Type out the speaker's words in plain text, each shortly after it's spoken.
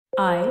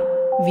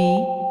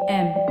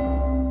IVM.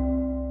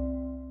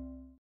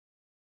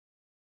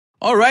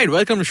 All right,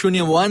 welcome to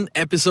Shunya 1,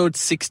 episode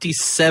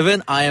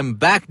 67. I am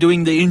back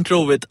doing the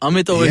intro with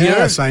Amit over here.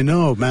 Yes, I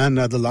know, man.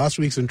 The last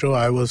week's intro,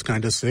 I was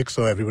kind of sick,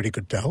 so everybody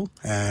could tell.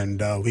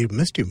 And we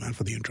missed you, man,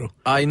 for the intro.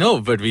 I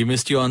know, but we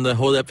missed you on the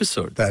whole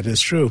episode. That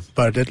is true.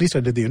 But at least I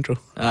did the intro.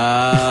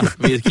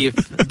 We'll keep...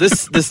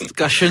 This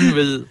discussion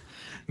will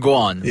go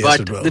on. Yes, but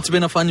it will. It's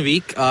been a fun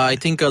week. I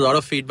think a lot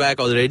of feedback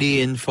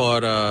already in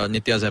for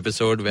Nitya's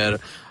episode where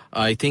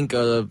I think...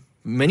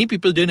 many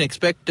people didn't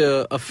expect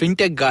a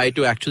fintech guy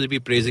to actually be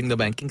praising the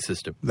banking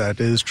system. That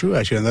is true,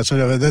 actually. And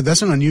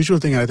that's an unusual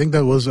thing. I think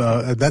that was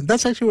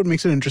that's actually what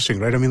makes it interesting,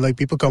 right? I mean, like,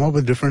 people come up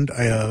with different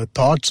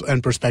thoughts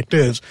and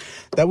perspectives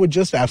that would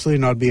just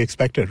absolutely not be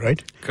expected,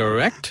 right?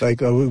 Correct.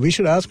 Like, we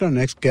should ask our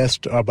next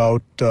guest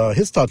about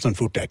his thoughts on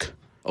food tech.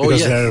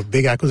 Because there are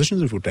big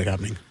acquisitions in food tech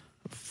happening.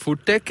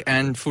 Food tech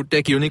and food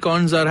tech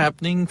unicorns are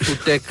happening. Food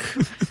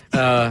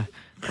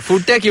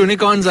tech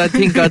unicorns, I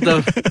think, are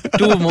the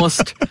two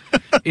most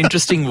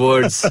interesting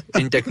words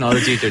in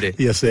technology today.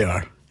 Yes, they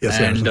are. Yes,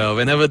 and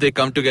whenever they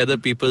come together,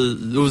 people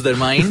lose their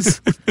minds.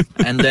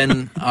 And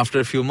then after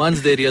a few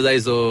months, they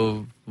realize,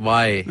 oh,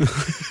 why?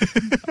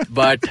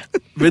 But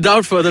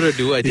without further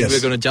ado, I think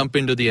we're going to jump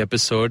into the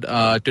episode.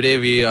 Today,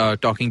 we are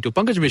talking to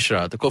Pankaj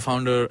Mishra, the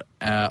co-founder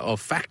of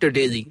Factor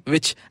Daily,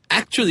 which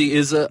actually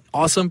is an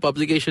awesome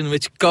publication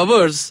which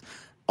covers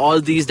all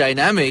these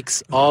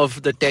dynamics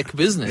of the tech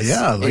business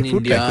like in food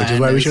India, tech, which is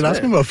why we should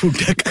ask him about food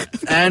tech.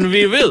 And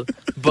we will.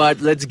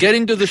 But let's get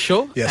into the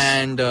show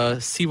and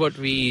see what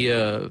we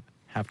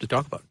have to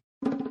talk about.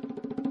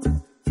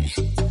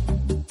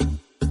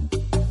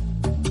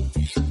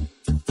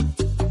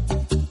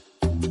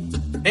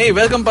 Hey,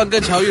 welcome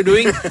Pankaj. How are you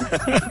doing?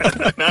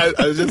 I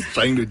was just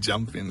trying to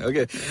jump in.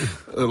 Okay.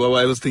 Well,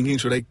 I was thinking,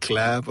 should I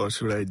clap or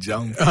should I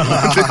jump?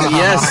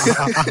 Yes.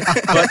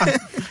 But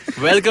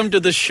welcome to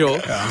the show.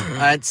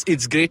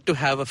 It's great to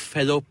have a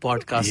fellow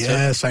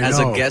podcaster as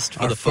a guest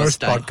for the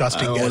first time.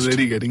 Podcasting I'm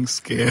already getting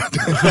scared.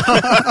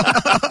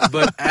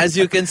 But as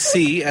you can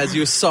see, as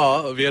you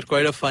saw, we are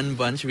quite a fun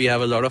bunch. We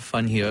have a lot of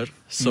fun here.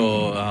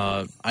 So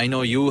I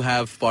know you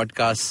have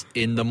podcasts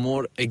in the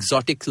more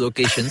exotic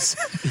locations.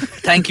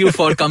 Thank you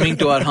for coming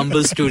to our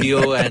humble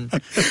studio and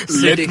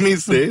Let me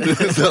say, this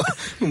is the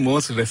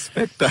most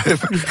respect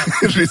I've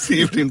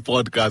received in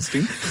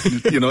podcasting.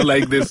 You know,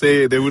 like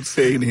they would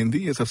say in Hindi,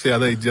 "ये सबसे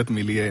ज़्यादा इज्जत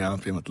मिली है यहाँ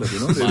पे," मतलब, you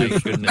know. My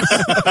goodness.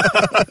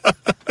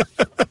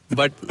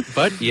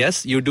 But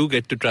yes, you do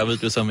get to travel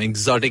to some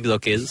exotic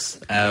locales,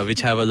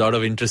 which have a lot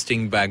of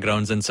interesting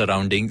backgrounds and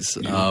surroundings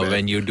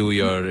when you do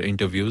your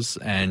interviews.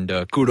 And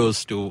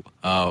kudos to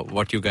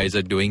what you guys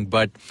are doing.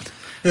 But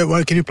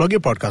can you plug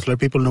your podcast? Let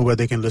people know where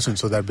they can listen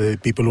so that the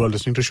people who are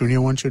listening to Shunya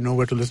 1 should know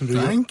where to listen to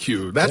you. Thank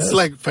you. That's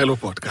like fellow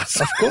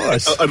podcast. Of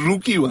course. a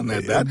rookie one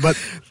at that. But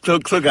So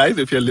guys,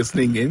 if you're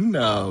listening in,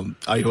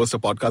 I host a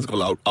podcast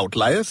called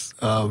Outliers.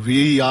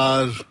 We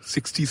are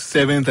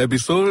 67th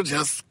episode,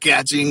 just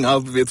catching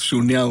up with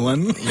Shunya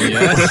 1.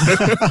 Yes.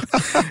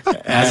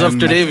 As of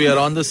today, we are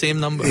on the same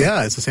number.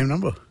 Yeah, it's the same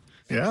number.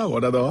 Yeah,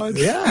 what are the odds?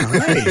 Yeah,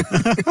 right.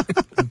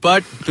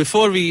 But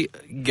before we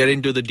get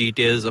into the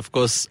details, of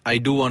course, I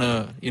do want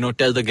to,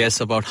 tell the guests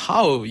about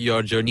how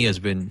your journey has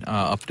been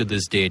up to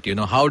this date. You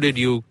know, how did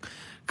you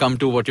come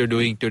to what you're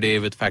doing today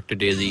with Factor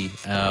Daily?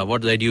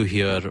 What led you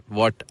here?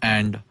 What's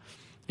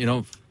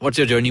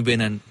your journey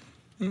been, and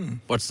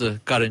what's the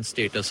current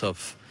status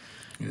of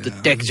the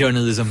tech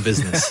journalism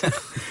business?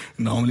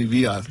 Normally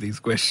we ask these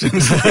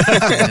questions. So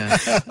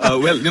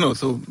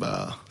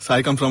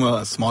I come from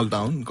a small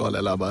town called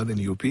Allahabad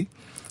in UP,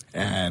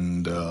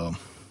 and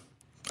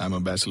I'm a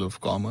Bachelor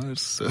of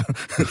Commerce,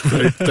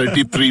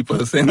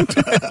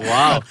 33%.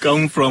 Wow.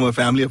 Come from a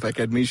family of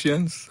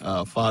academicians,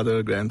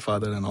 father,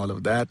 grandfather, and all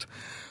of that.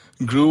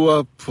 Grew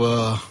up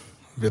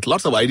with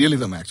lots of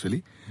idealism,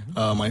 actually.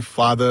 My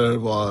father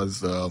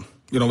was,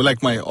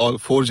 like all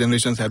four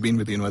generations have been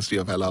with the University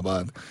of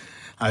Allahabad.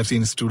 I've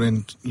seen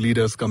student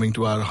leaders coming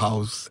to our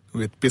house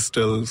with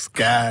pistols,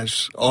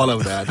 cash, all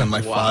of that. And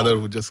my father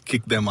would just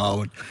kick them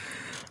out.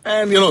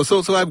 And,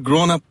 so I've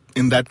grown up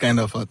in that kind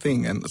of a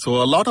thing. And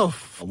so a lot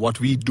of what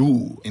we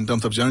do in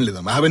terms of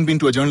journalism, I haven't been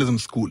to a journalism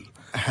school,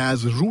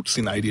 has roots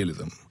in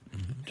idealism.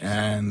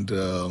 And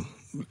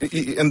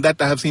that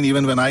I have seen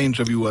even when I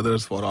interview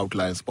others for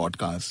Outliers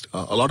podcast.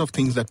 A lot of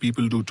things that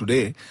people do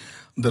today,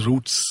 the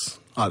roots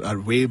are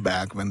way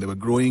back when they were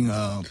growing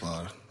up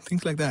or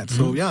things like that.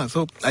 So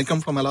so I come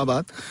from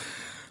Allahabad.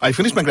 I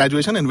finished my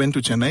graduation and went to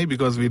Chennai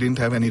because we didn't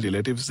have any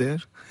relatives there.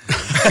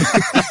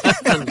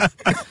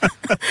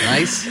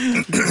 Nice.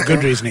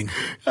 Good reasoning.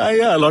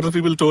 A lot of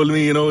people told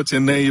me,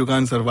 Chennai, you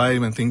can't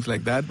survive and things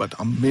like that. But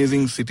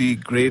amazing city,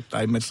 great.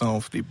 I met some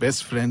of the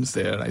best friends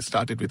there. I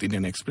started with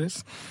Indian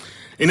Express.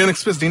 Indian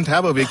Express didn't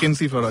have a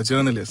vacancy for a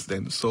journalist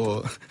then.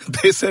 So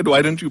they said,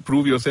 why don't you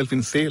prove yourself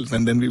in sales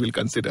and then we will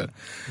consider.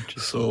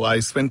 So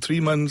I spent 3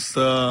 months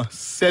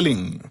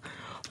selling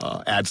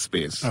ad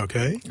space.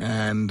 Okay.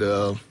 And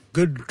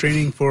good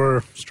training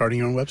for starting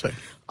your own website.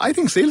 I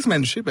think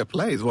salesmanship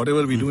applies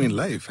whatever we do in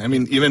life. I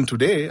mean, even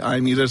today,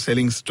 I'm either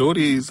selling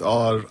stories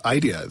or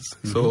ideas.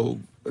 So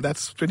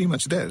that's pretty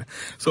much there.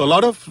 So a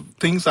lot of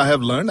things I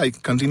have learned, I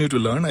continue to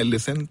learn. I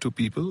listen to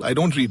people. I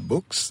don't read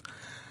books.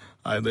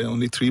 The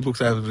only 3 books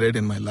I have read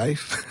in my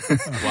life.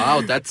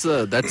 Wow, that's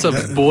a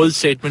bold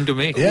statement to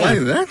make. Yeah, Why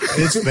is that?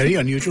 It's very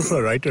unusual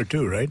for a writer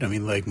too, right? I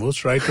mean, like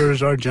most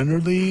writers are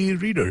generally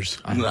readers.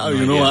 Now,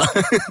 you know.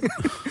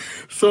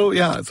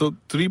 So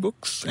 3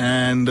 books,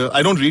 and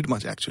I don't read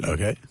much actually.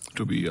 Okay.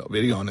 To be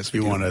very honest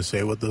with You you. want to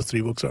say what those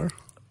 3 books are?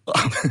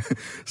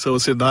 So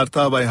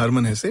Siddhartha by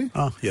Hermann Hesse,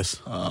 Ah,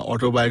 yes.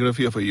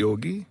 Autobiography of a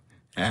Yogi,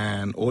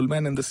 and Old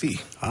Man and the Sea.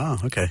 Ah,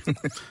 okay.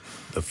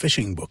 The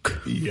fishing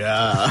book.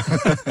 Yeah.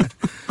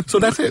 So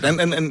that's it.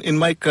 And in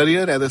my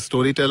career as a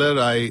storyteller,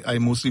 I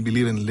mostly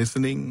believe in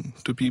listening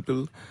to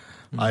people.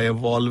 I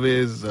have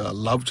always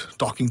loved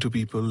talking to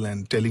people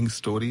and telling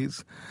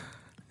stories.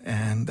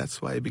 And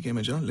that's why I became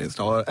a journalist,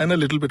 and a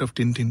little bit of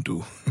Tintin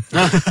too.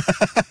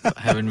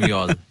 Haven't we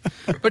all?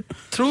 But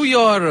through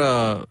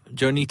your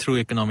journey through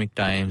Economic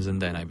Times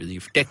and then I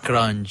believe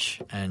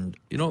TechCrunch, and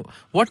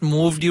what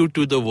moved you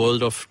to the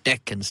world of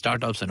tech and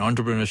startups and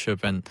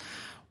entrepreneurship, and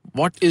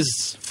what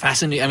is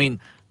fascinating? I mean,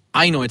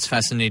 I know it's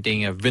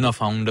fascinating. I've been a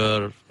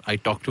founder. I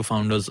talk to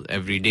founders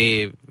every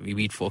day. We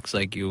meet folks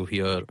like you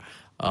here.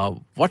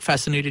 What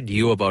fascinated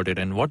you about it,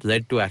 and what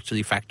led to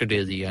actually Factor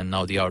Daily and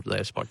now the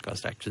Outliers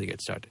podcast actually get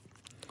started?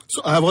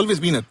 So I have always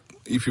been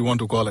if you want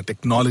to call a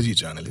technology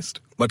journalist,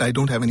 but I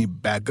don't have any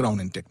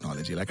background in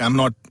technology. Like I'm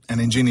not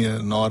an engineer,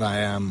 nor I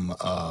am,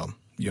 I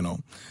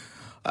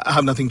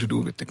have nothing to do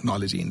with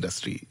technology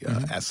industry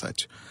as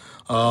such.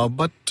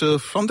 But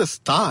from the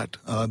start,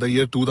 the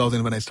year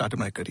 2000 when I started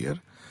my career,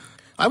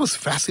 I was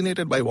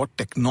fascinated by what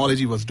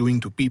technology was doing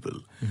to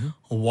people,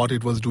 what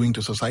it was doing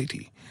to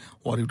society,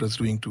 what it was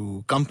doing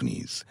to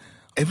companies,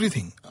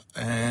 everything.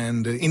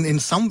 And in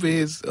some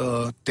ways,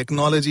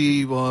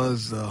 technology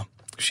was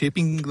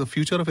shaping the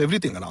future of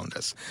everything around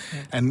us.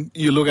 Yeah. And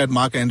you look at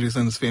Mark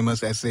Andreessen's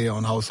famous essay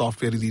on how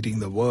software is eating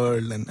the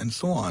world and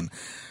so on.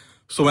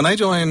 So when I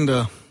joined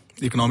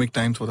Economic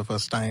Times for the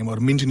first time, or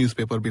Mint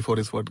newspaper before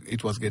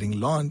it was getting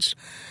launched,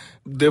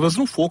 there was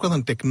no focus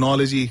on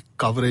technology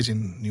coverage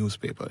in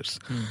newspapers.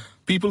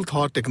 People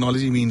thought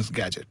technology means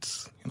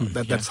gadgets.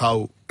 That's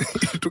how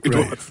it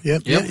was.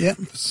 Yeah.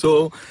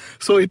 So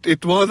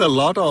it was a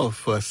lot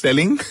of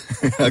selling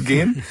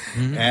again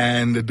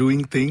and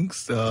doing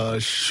things,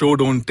 show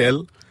don't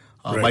tell,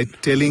 by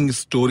telling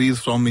stories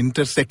from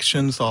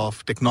intersections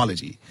of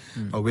technology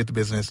with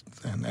business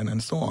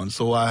and so on.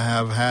 So I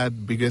have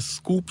had biggest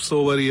scoops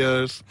over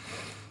years.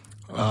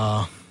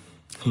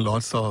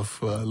 Lots of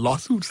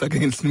lawsuits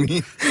against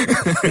me.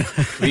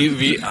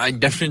 I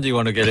definitely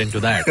want to get into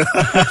that.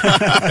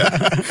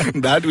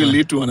 That will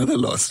lead to another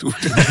lawsuit.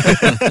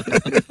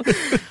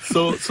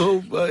 So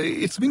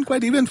it's been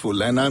quite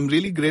eventful, and I'm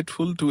really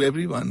grateful to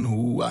everyone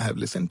who I have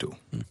listened to.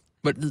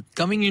 But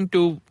coming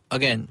into,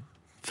 again,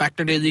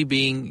 Factor Daily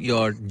being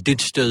your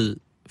digital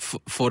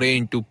foray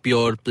into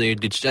pure play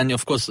digital, and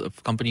of course a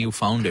company you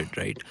founded,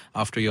 right,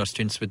 after your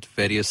stints with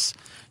various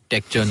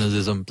tech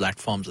journalism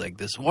platforms like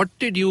this. What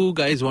did you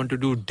guys want to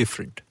do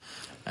different?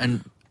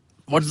 And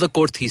what's the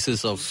core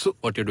thesis of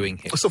what you're doing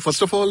here? So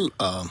first of all,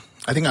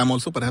 I think I'm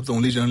also perhaps the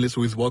only journalist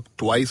who has worked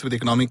twice with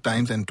Economic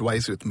Times and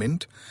twice with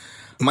Mint.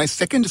 My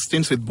second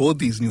stint with both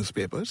these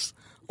newspapers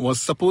was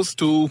supposed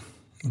to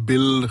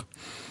build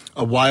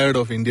a Wired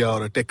of India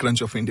or a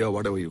TechCrunch of India, or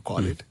whatever you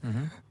call it.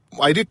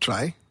 I did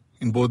try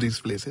in both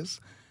these places.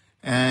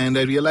 And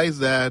I realized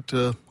that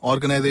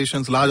large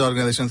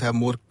organizations have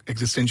more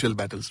existential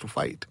battles to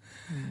fight.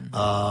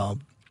 So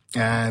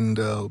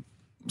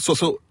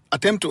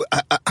attempt to,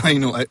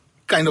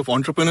 kind of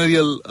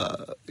entrepreneurial,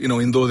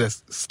 in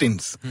those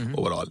stints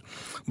overall.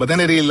 But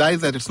then I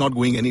realized that it's not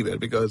going anywhere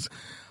because,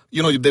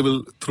 they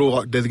will throw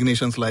out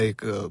designations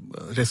like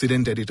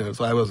resident editor.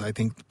 So I was, I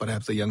think,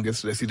 perhaps the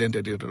youngest resident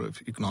editor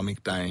of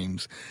Economic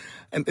Times.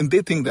 And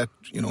they think that,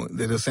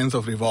 there's a sense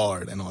of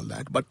reward and all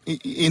that. But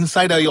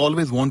inside, I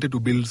always wanted to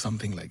build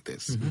something like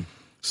this.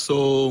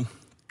 So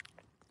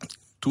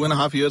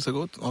 2.5 years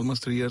ago,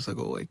 almost 3 years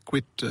ago, I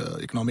quit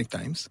Economic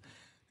Times.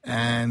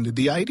 And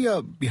the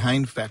idea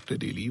behind Factor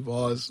Daily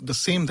was the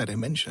same that I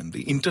mentioned,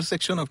 the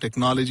intersection of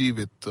technology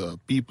with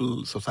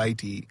people,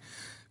 society,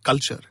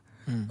 culture,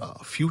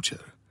 future,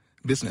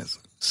 business,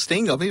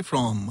 staying away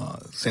from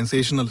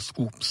sensational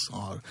scoops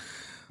or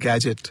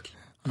gadget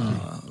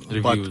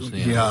reviews.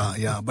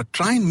 But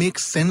try and make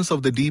sense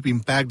of the deep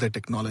impact that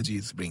technology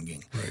is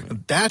bringing.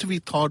 Right. That we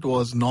thought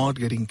was not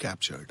getting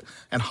captured.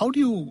 And how do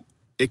you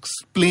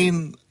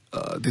explain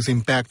this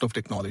impact of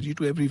technology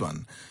to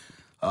everyone?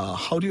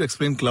 How do you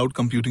explain cloud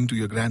computing to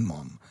your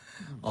grandmom?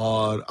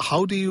 Or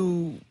how do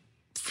you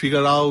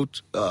figure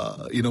out,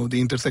 the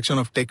intersection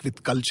of tech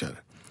with culture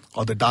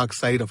or the dark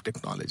side of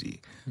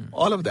technology?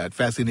 All of that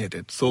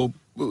fascinated. So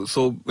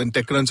when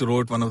TechCrunch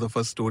wrote one of the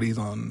first stories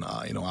on,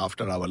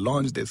 after our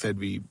launch, they said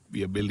we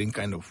are building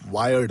kind of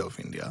Wired of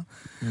India.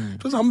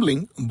 It was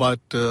humbling, but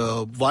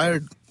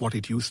Wired what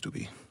it used to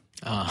be.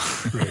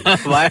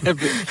 Why?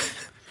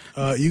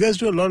 You guys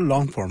do a lot of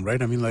long form,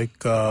 right? I mean, like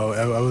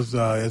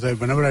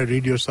whenever I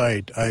read your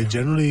site, I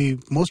generally,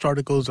 most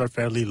articles are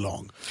fairly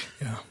long.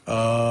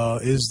 Yeah.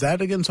 Is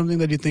that again something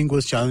that you think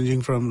was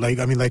challenging from, like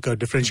a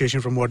differentiation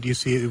from what you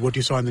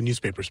saw in the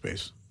newspaper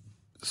space?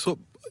 So,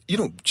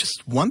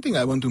 just one thing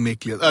I want to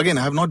make clear. Again,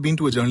 I have not been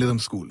to a journalism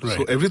school. Right.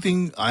 So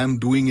everything I am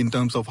doing in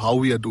terms of how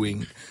we are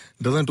doing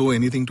doesn't owe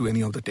anything to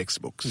any of the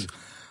textbooks.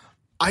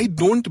 I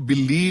don't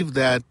believe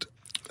that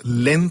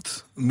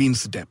length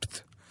means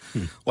depth.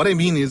 What I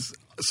mean is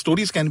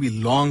stories can be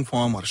long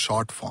form or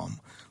short form,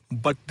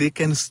 but they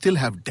can still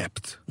have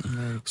depth.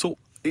 So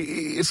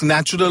it's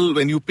natural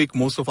when you pick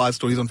most of our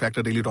stories on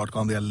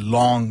factordaily.com, they are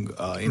long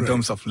in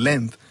terms of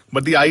length.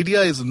 But the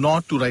idea is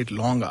not to write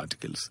long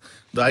articles.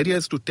 The idea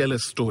is to tell a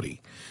story.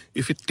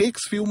 If it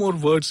takes few more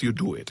words, you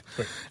do it.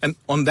 Right. And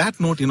on that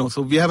note,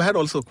 so we have had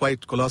also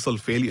quite colossal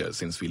failures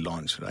since we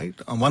launched, right?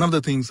 One of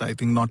the things I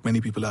think not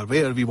many people are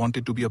aware, we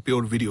wanted to be a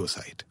pure video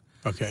site.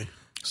 Okay.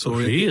 So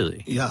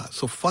really? Yeah.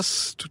 So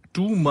first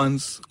 2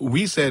 months,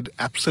 we said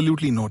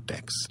absolutely no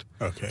text.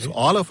 Okay. So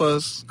all of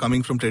us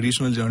coming from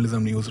traditional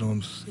journalism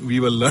newsrooms, we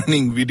were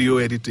learning video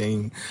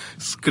editing,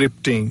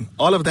 scripting,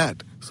 all of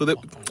that. So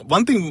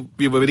one thing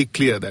we were very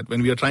clear that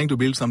when we are trying to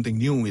build something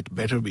new, it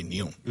better be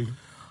new.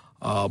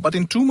 But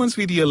in 2 months,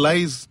 we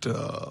realized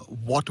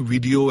what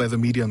video as a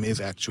medium is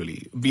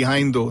actually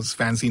behind those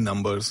fancy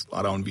numbers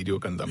around video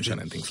consumption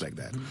and things like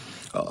that.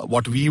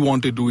 What we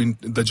want to do in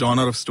the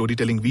genre of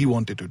storytelling we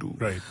wanted to do.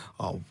 Right.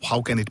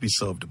 How can it be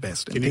served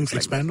best? Can you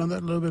expand on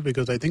that a little bit?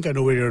 Because I think I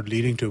know where you're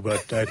leading to,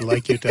 but I'd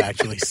like you to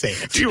actually say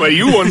it. Well,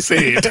 you won't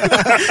say it.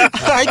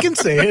 I can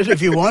say it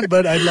if you want,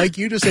 but I'd like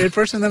you to say it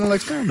first and then I'll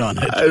expand on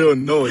it. I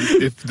don't know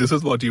if this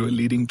is what you were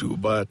leading to,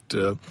 but...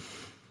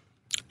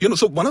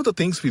 so one of the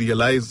things we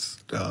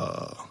realized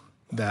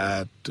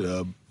that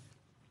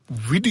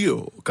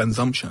video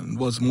consumption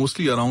was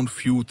mostly around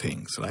few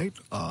things, right?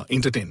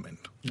 Entertainment,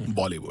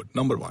 Bollywood,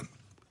 number one.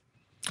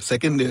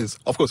 Second is,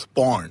 of course,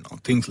 porn or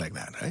things like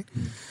that, right?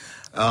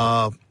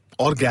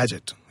 Or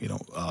gadget,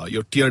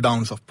 your tear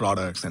downs of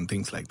products and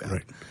things like that.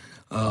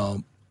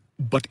 Right.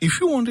 But if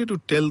you wanted to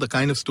tell the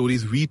kind of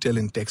stories we tell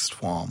in text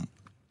form,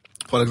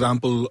 for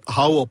example,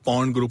 how a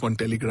porn group on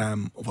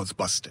Telegram was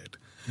busted,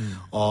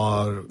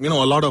 or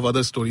a lot of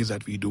other stories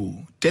that we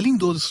do, telling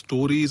those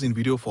stories in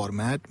video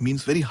format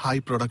means very high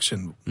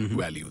production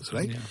values,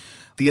 right?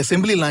 The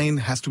assembly line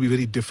has to be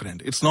very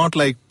different. It's not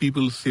like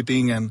people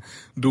sitting and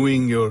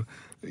doing your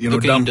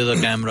looking into the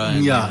camera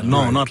and,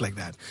 not like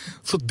that.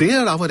 So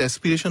there our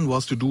aspiration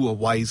was to do a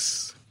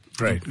wise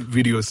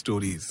video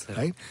stories,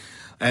 right?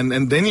 And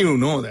then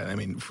that, I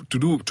mean,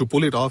 to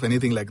pull it off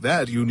anything like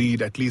that, you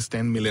need at least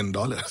 $10 million.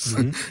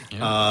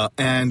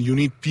 And you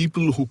need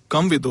people who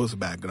come with those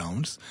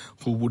backgrounds,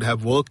 who would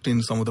have worked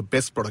in some of the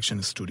best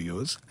production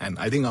studios. And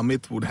I think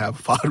Amit would have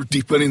far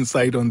deeper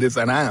insight on this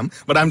than I am.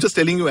 But I'm just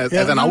telling you as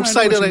an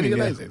outsider, I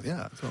realize it.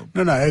 Yeah. So.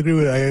 No, I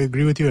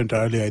agree with you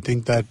entirely. I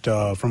think that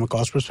from a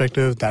cost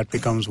perspective, that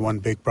becomes one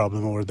big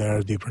problem over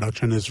there. The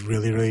production is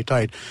really, really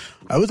tight.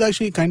 I was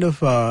actually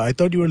I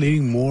thought you were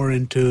leaning more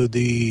into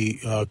the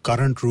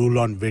current rule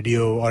on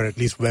video, or at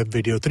least web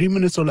video, 3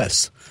 minutes or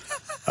less,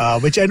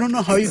 which I don't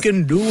know how you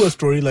can do a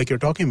story like you're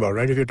talking about,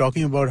 right? If you're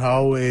talking about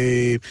how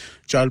a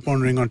child porn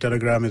ring on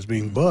Telegram is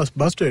being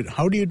busted,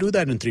 how do you do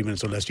that in 3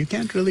 minutes or less? You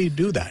can't really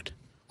do that.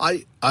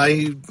 I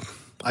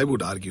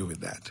would argue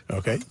with that.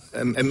 Okay.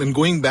 And then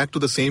going back to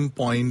the same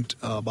point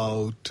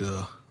about,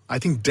 I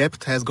think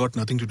depth has got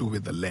nothing to do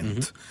with the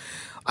length.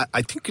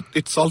 I think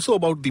it's also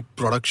about the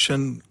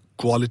production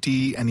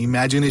quality and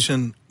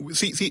imagination.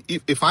 See,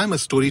 if I'm a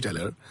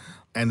storyteller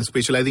and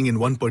specializing in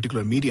one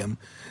particular medium,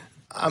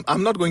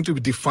 I'm not going to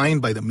be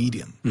defined by the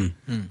medium.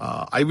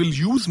 I will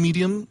use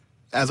medium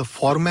as a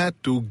format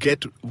to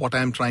get what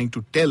I'm trying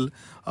to tell,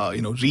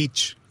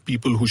 reach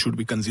people who should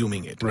be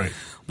consuming it. Right.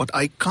 But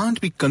I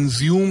can't be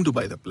consumed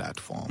by the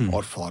platform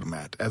or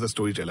format as a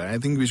storyteller. I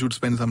think we should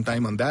spend some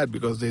time on that,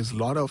 because there's a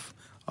lot of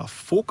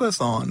focus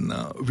on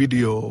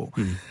video.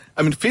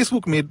 I mean,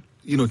 Facebook made,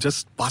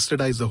 just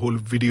bastardize the whole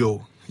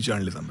video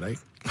journalism, right?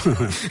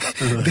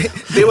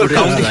 they were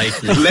counting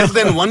less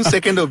than 1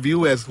 second of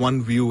view as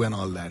one view and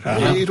all that.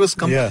 It was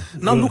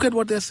now look at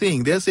what they're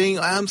saying. They're saying,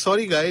 I'm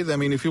sorry guys, I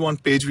mean, if you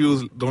want page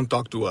views, don't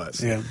talk to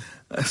us.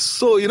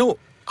 So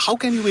how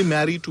can you be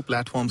married to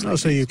platforms like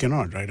so you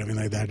cannot, right? I mean,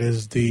 like, that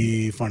is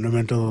the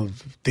fundamental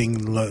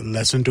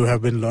lesson to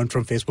have been learned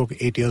from Facebook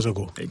 8 years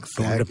ago.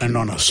 Exactly. Don't depend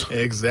on us.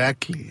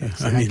 Exactly.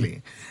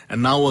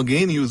 And now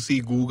again you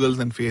see Googles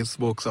and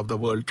Facebooks of the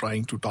world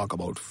trying to talk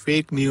about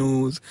fake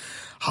news,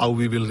 how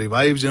we will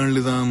revive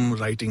journalism,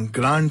 writing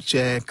grant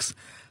checks.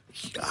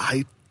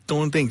 I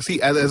don't think. See,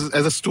 as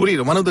a story,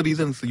 one of the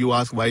reasons you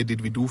ask why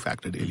did we do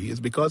Factor Daily is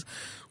because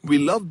we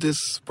love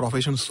this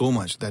profession so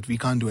much that we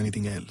can't do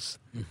anything else.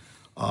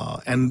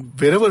 And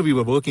wherever we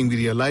were working, we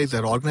realized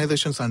that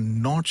organizations are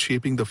not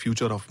shaping the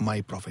future of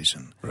my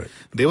profession. Right.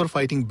 They were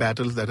fighting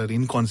battles that are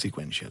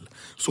inconsequential.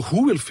 So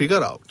who will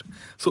figure out?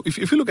 So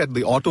if you look at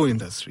the auto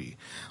industry,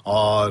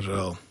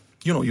 or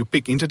you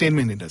pick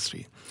entertainment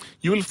industry,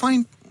 you will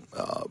find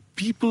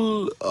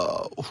people,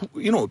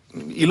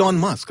 Elon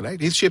Musk, right?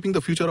 He's shaping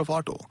the future of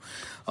auto.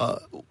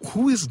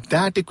 Who is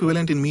that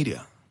equivalent in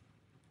media?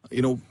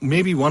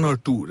 Maybe one or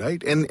two,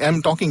 right? And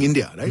I'm talking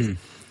India, right?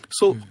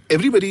 So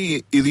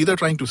everybody is either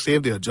trying to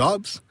save their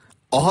jobs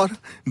or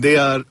they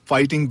are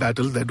fighting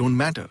battles that don't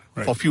matter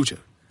for future.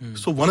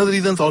 So one of the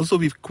reasons also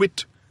we've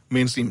quit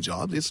mainstream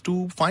jobs is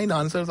to find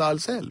answers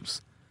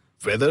ourselves.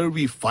 Whether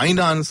we find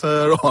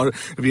answer or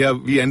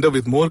we end up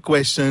with more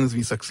questions,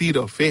 we succeed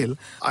or fail,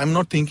 I'm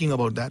not thinking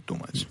about that too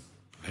much.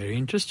 Very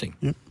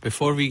interesting.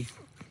 Before we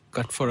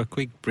cut for a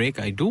quick break,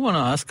 I do want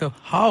to ask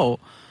how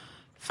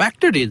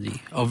Factor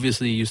Daily,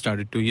 obviously you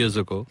started 2 years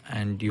ago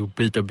and you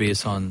built a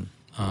base on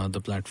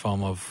the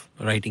platform of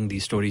writing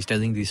these stories,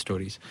 telling these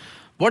stories.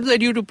 What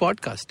led you to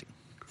podcasting?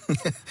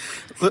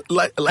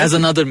 As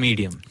another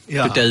medium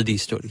to tell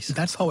these stories.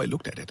 That's how I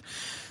looked at it.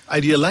 I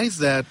realized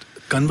that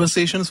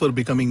conversations were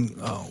becoming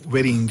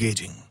very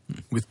engaging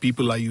with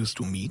people I used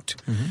to meet.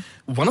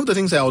 One of the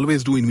things I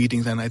always do in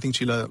meetings, and I think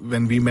Sheila,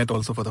 when we met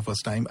also for the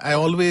first time,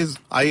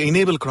 I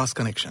enable cross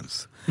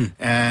connections.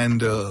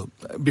 And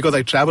because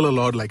I travel a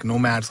lot like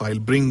nomad, so I'll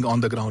bring on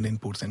the ground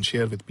inputs and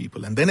share with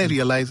people. And then I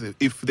realize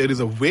if there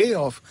is a way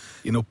of,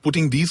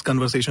 putting these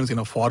conversations in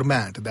a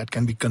format that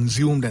can be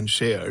consumed and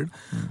shared,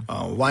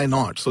 why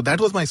not? So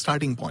that was my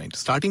starting point.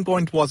 Starting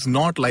point was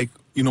not like,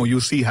 you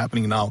see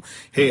happening now,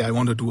 hey, I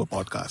want to do a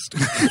podcast.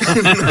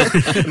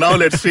 Now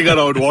let's figure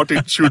out what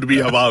it should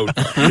be about.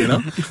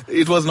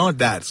 It was not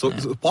that. So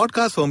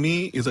podcast for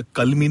me is a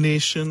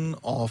culmination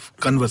of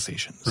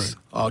conversations.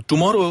 Right.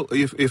 Tomorrow,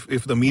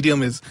 if the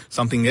medium is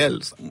something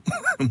else,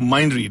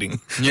 mind reading,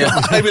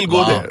 I will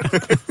go there.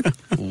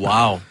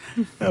 Wow.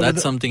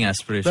 That's something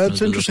aspirational.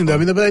 That's interesting.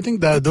 But I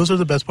think that those are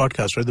the best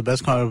podcasts, right? The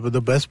best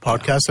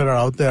podcasts that are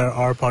out there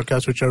are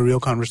podcasts which are real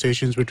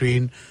conversations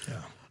between...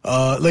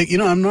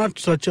 I'm not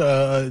such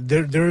a...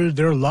 There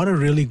are a lot of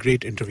really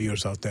great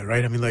interviewers out there,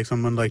 right? I mean, like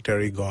someone like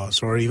Terry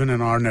Goss or even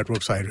in our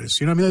network, Cyrus.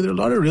 There are a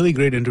lot of really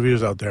great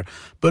interviewers out there.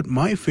 But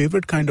my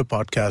favorite kind of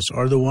podcasts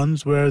are the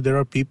ones where there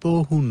are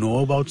people who know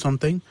about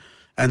something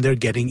and they're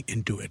getting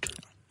into it,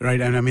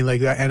 right? And I mean,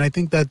 like that. And I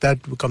think that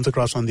comes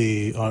across on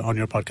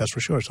your podcast for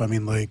sure. So I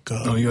mean, like...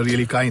 No, you're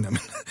really kind. I mean,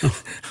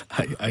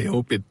 I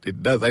hope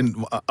it does. And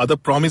other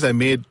promise I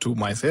made to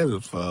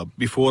myself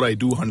before I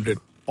do 100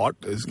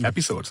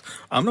 episodes,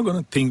 I'm not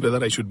going to think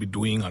whether I should be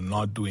doing or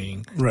not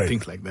doing,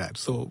 things like that.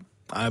 So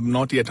I'm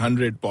not yet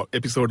 100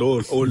 episode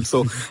old,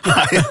 so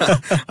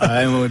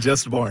I'm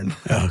just born.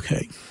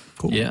 Okay,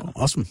 cool. Yeah,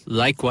 awesome.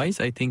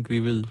 Likewise, I think we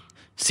will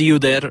see you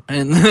there,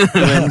 and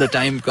when the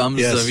time comes,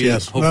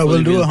 yes.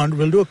 We'll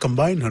do a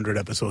combined 100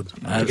 episodes.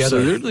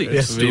 Absolutely, together.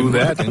 Yes, do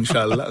that.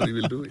 Inshallah, we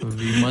will do it.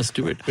 We must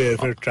do it.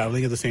 If we're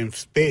traveling at the same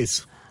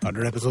space,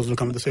 100 episodes will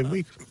come in the same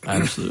week.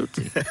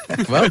 Absolutely.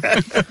 Well,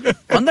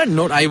 on that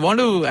note, I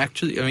want to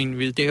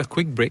we'll take a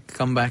quick break,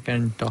 come back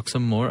and talk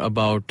some more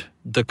about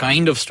the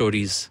kind of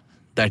stories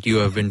that you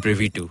have been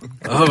privy to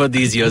over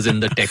these years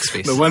in the tech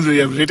space. The ones we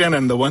have written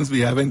and the ones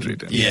we haven't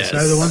written. Yes.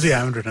 The ones we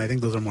haven't written, I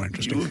think those are more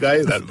interesting. You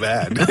guys are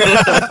bad.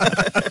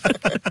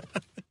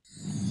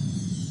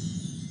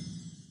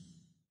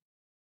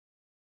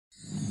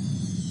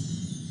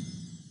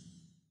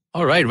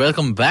 All right,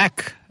 welcome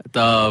back.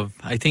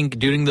 I think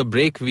during the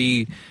break,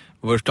 we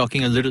were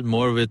talking a little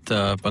more with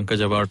Pankaj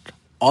about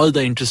all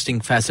the interesting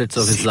facets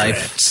of his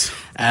life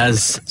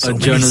as a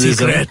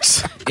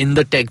journalist in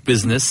the tech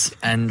business.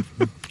 And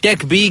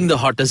tech being the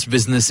hottest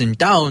business in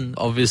town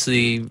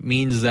obviously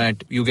means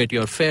that you get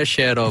your fair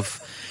share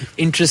of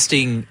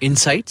interesting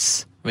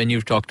insights when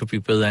you talk to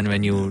people and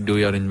when you do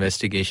your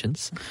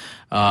investigations.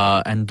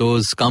 And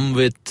those come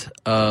with...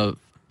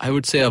 I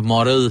would say a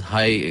moral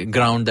high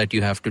ground that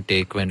you have to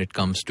take when it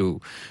comes to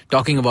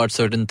talking about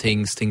certain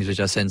things which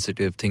are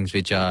sensitive, things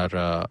which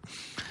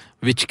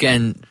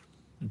can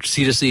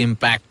seriously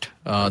impact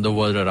the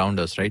world around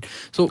us, right?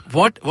 So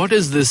what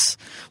is this?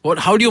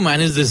 How do you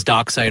manage this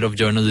dark side of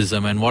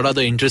journalism, and what are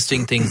the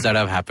interesting things that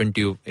have happened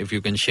to you? If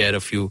you can share a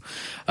few,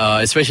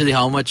 especially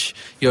how much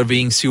you're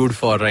being sued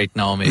for right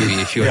now, maybe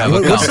if you have a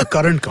count. What's the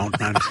current count,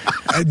 man?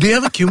 Do you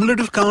have a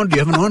cumulative count? Do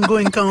you have an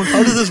ongoing count?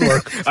 How does this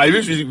work? I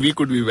wish we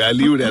could be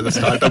valued as a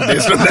startup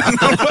based on that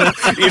number.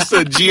 It's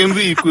a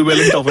GMV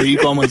equivalent of an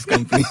e-commerce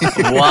company.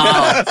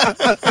 Wow.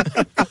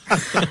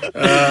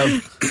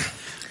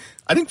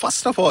 I think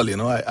first of all,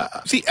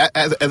 I see,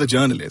 as a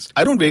journalist,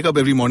 I don't wake up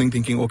every morning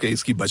thinking, okay,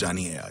 iski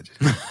bajani hai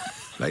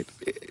aaj. Right?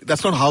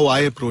 That's not how I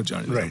approach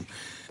journalism. Right.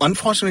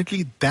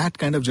 Unfortunately, that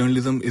kind of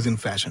journalism is in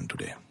fashion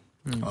today.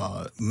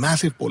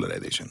 Massive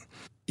polarization.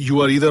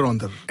 You are either on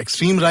the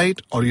extreme right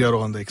or you are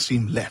on the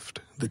extreme left.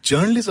 The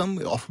journalism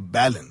of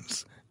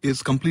balance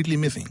is completely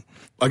missing.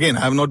 Again,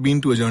 I have not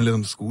been to a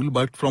journalism school,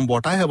 but from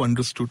what I have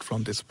understood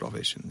from this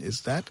profession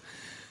is that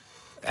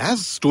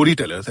as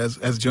storytellers,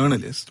 as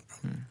journalists,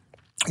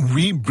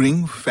 we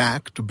bring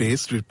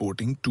fact-based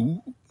reporting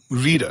to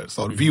readers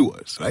or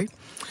viewers, right?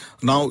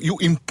 Now, you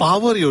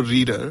empower your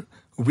reader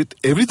with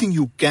everything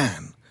you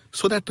can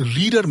so that the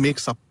reader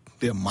makes up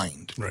their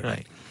mind.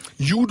 Right.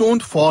 You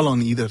don't fall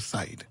on either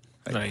side.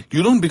 Right.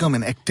 You don't become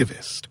an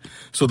activist.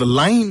 So the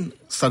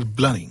lines are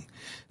blurring.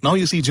 Now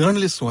you see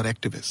journalists who are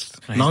activists.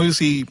 Right. Now you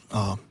see,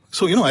 I'll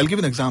give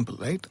an example,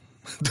 right?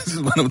 This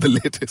is one of the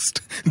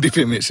latest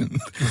defamation.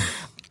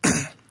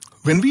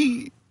 When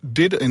we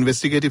did an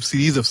investigative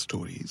series of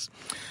stories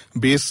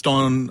based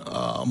on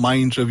my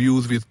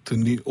interviews with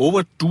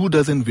over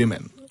 24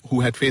 women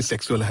who had faced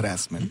sexual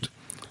harassment,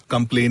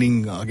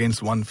 complaining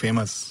against one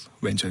famous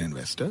venture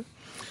investor,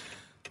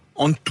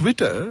 on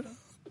Twitter,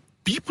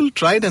 people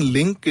tried and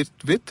link it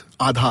with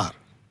Aadhaar.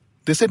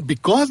 They said,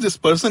 because this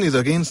person is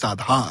against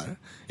Aadhaar,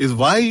 is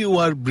why you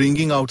are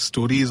bringing out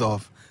stories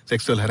of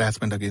sexual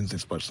harassment against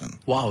this person.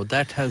 Wow,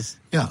 that has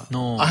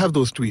no... I have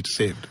those tweets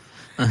saved.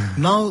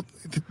 Now,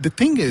 the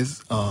thing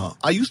is,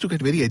 I used to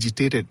get very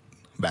agitated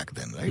back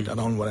then, right?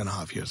 Around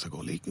 1.5 years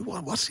ago. Like,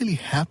 what's really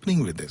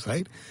happening with this,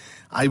 right?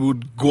 I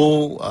would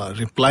go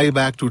reply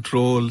back to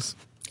trolls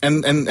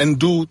and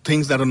do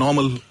things that a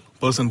normal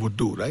person would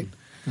do, right?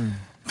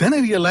 Then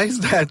I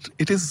realized that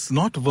it is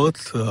not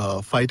worth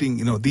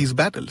fighting, these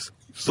battles.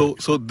 So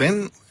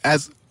then,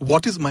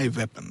 what is my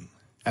weapon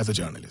as a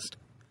journalist?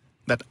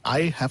 That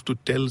I have to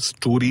tell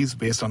stories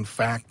based on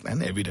fact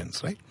and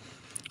evidence, right?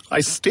 I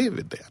stay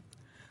with that.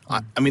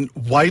 I mean,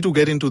 why to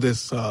get into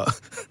this,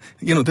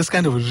 this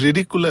kind of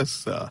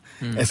ridiculous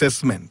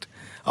assessment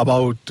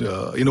about,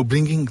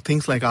 bringing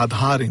things like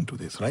Aadhaar into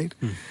this, right?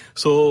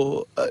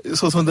 So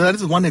that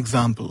is one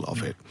example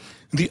of it.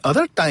 The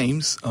other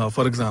times,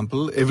 for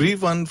example,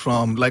 everyone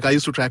from, like I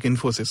used to track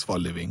Infosys for a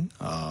living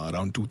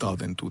around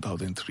 2000,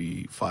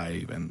 2003,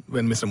 2005, and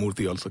when Mr.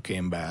 Murthy also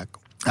came back.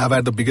 I've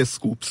had the biggest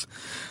scoops.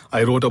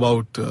 I wrote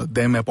about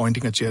them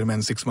appointing a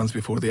chairman 6 months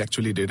before they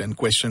actually did and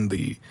questioned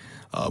the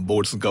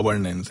board's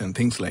governance and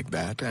things like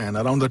that. And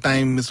around the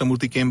time Mr.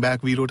 Murthy came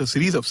back, we wrote a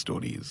series of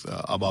stories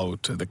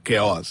about the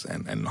chaos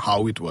and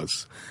how it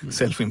was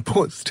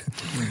self-imposed.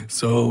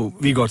 So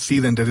we got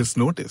cease and desist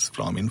notice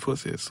from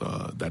Infosys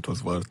that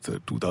was worth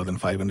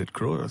 2,500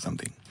 crore or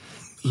something.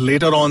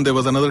 Later on, there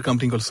was another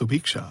company called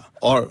Subiksha.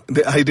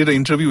 I did an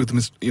interview with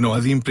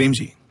Azim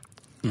Premji.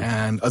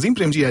 And Azim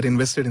Premji had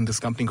invested in this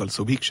company called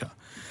Subiksha.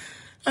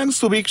 And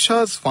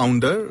Subiksha's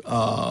founder,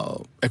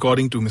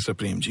 according to Mr.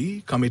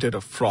 Premji, committed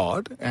a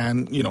fraud.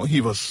 And, he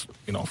was,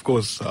 of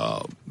course,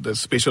 the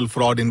special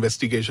fraud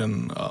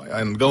investigation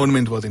and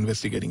government was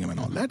investigating him and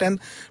all that. And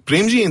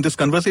Premji, in this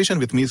conversation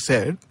with me,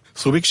 said,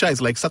 Subiksha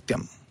is like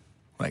Satyam.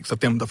 Like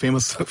Satyam, the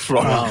famous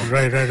fraud. Wow.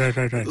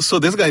 Right. So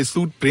this guy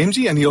sued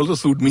Premji and he also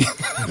sued me.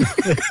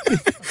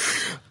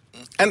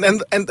 And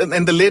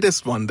the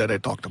latest one that I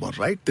talked about,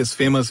 right? This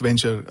famous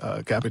venture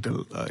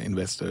capital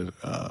investor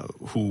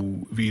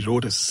who we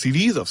wrote a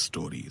series of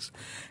stories.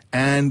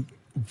 And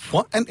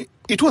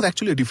it was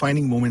actually a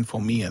defining moment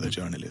for me as a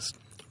journalist.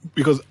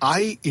 Because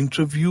I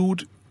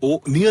interviewed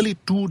nearly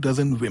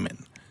 24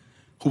 women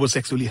who were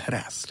sexually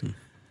harassed.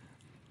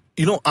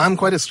 I'm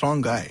quite a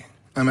strong guy.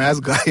 I'm as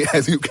guy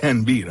as you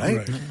can be,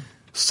 right?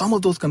 Some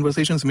of those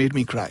conversations made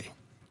me cry.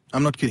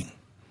 I'm not kidding.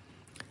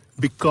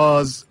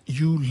 Because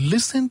you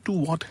listen to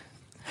what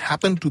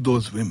happened to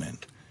those women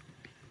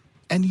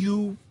and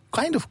you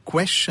kind of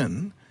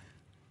question.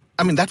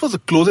 I mean, that was the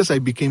closest I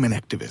became an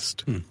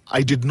activist.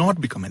 I did not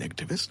become an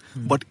activist.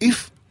 But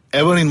if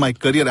ever in my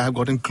career I have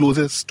gotten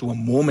closest to a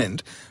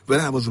moment where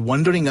I was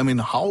wondering,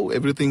 how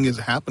everything is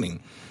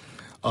happening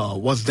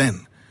was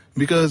then.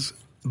 Because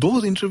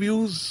those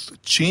interviews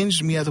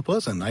changed me as a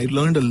person. I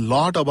learned a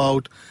lot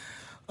about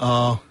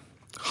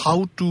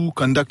how to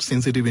conduct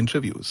sensitive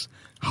interviews,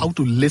 how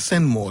to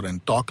listen more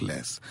and talk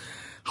less,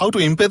 how to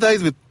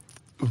empathize with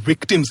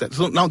victims.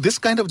 So now this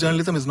kind of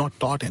journalism is not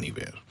taught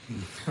anywhere.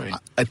 Right.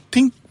 I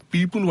think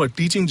people who are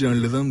teaching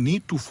journalism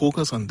need to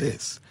focus on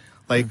this.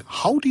 Like,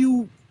 how do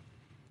you,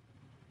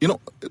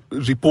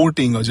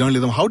 reporting or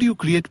journalism, how do you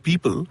create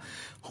people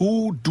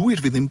who do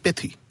it with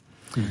empathy?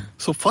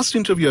 So first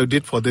interview I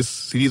did for this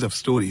series of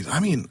stories,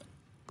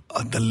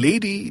 the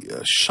lady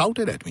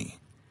shouted at me.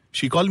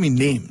 She called me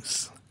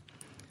names.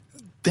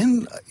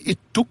 Then it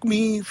took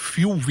me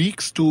few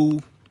weeks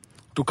to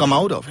come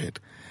out of it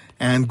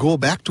and go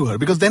back to her.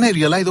 Because then I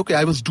realized, okay,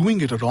 I was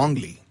doing it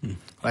wrongly,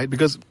 right?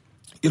 Because,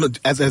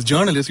 as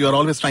journalists, you are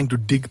always trying to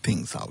dig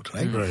things out,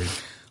 right?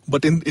 Right.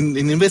 But in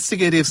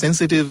investigative,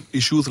 sensitive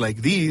issues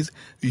like these,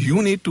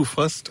 you need to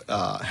first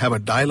have a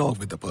dialogue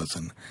with the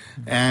person.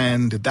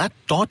 And that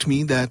taught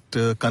me that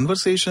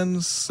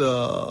conversations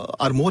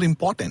are more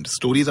important.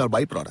 Stories are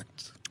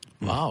byproducts.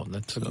 Wow,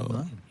 that's a good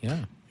line.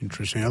 Yeah.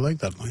 Interesting. I like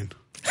that line.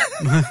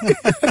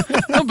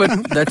 No,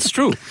 but that's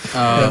true.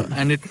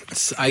 And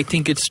I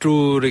think it's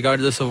true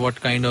regardless of what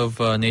kind of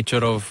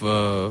nature of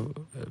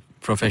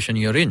profession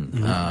you're in,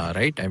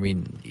 right?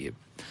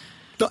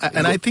 No,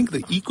 and I think the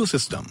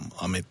ecosystem,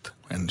 Amit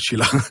and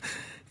Sheila,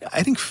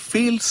 I think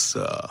fails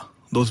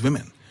those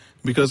women.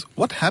 Because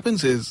what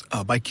happens is,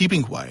 by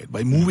keeping quiet,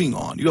 by moving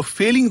on, you're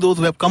failing those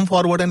who have come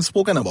forward and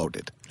spoken about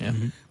it. Yeah.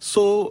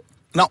 So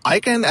now I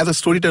can, as a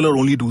storyteller,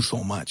 only do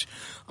so much.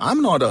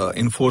 I'm not an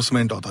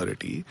enforcement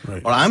authority,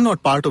 right, or I'm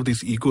not part of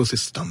this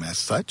ecosystem as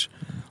such,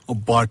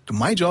 but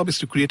my job is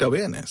to create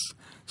awareness.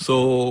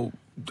 So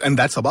and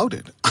that's about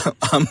it.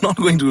 I'm not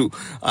going to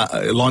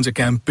launch a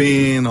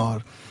campaign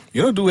or,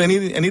 do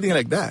anything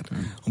like that.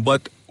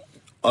 But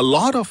a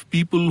lot of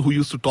people who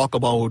used to talk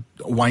about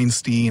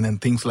Weinstein and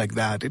things like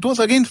that, it was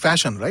again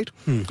fashion, right?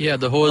 Yeah,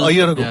 the whole... A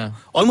year ago. Yeah.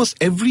 Almost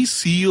every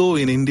CEO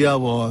in India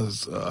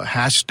was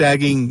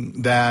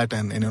hashtagging that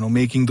and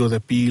making those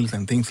appeals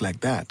and things like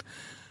that.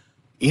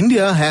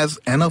 India has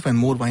enough and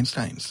more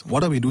Weinsteins.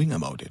 What are we doing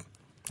about it?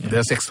 Yeah. There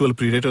are sexual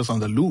predators on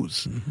the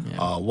loose.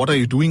 What are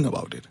you doing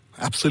about it?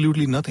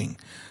 Absolutely nothing.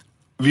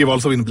 We have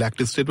also been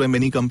blacklisted by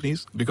many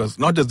companies because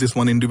not just this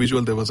one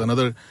individual, there was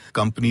another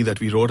company that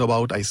we wrote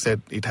about. I said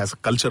it has a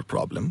culture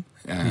problem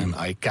and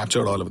I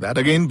captured all of that.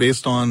 Again,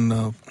 based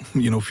on,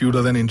 few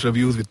dozen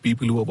interviews with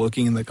people who are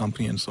working in the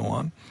company and so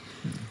on.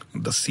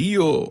 The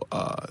CEO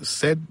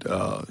said,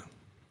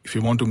 if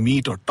you want to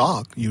meet or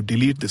talk, you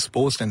delete this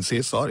post and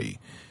say sorry.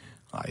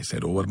 I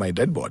said, over my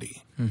dead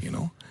body,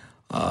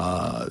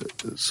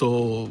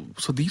 So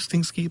these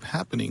things keep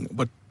happening.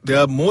 But there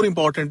are more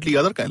importantly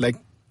other kind, like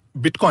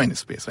Bitcoin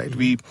space, right?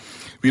 We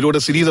wrote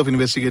a series of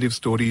investigative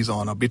stories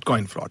on a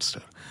Bitcoin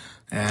fraudster,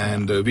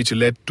 and which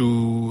led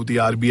to the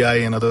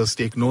RBI and others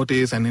take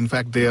notice. And in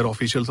fact, their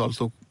officials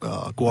also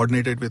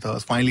coordinated with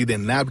us. Finally, they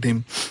nabbed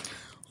him.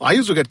 I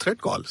used to get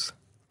threat calls.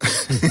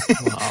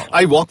 Wow.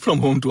 I walk from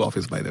home to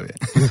office, by the way.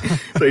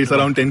 So it's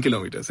around 10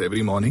 kilometers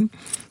every morning.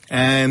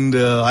 And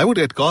I would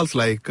get calls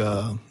like,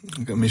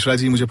 Mishra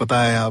ji मुझे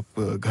पता है आप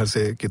घर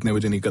से कितने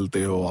बजे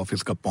निकलते हो,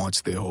 ऑफिस कब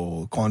पहुंचते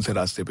हो, कौन से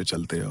रास्ते पे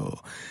चलते हो.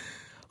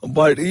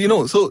 But,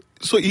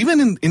 so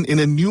even in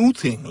a new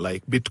thing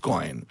like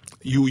Bitcoin,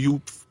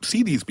 you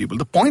see these people.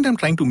 The point I'm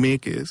trying to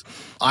make is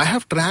I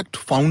have tracked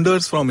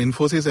founders from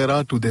Infosys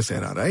era to this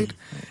era, right?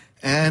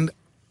 And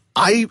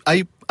I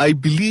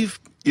believe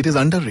it is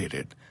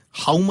underrated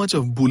how much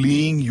of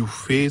bullying you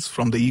face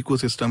from the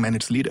ecosystem and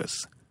its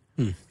leaders.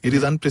 It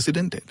is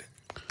unprecedented.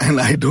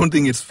 And I don't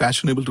think it's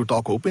fashionable to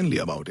talk openly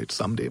about it.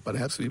 Someday,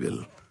 perhaps we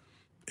will.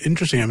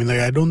 Interesting. I mean,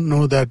 I don't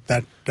know that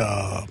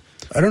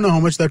I don't know how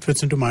much that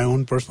fits into my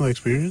own personal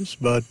experience,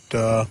 but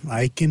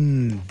I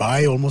can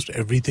buy almost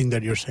everything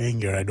that you're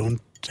saying here. I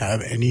don't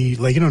have any,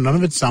 none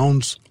of it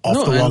sounds off the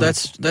wall. No, and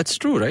that's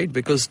true, right?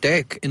 Because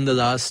tech in the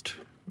last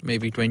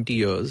maybe 20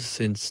 years,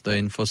 since the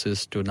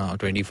Infosys to now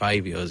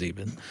 25 years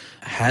even,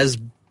 has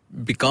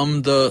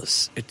become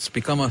it's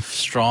become a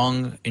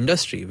strong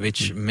industry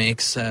which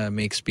makes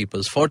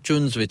people's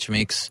fortunes, which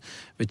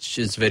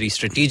is very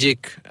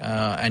strategic,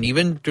 and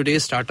even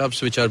today's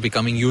startups which are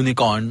becoming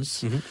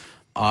unicorns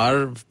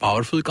are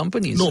powerful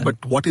companies. No,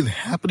 but what is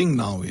happening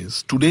now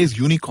is today's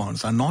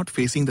unicorns are not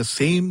facing the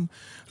same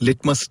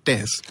litmus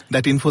test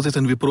that Infosys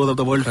and Wipro of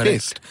the world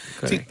faced.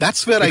 Correct. See,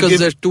 that's where because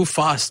they're too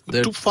fast.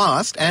 Too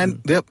fast, and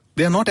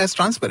they're not as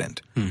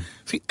transparent.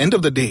 See, end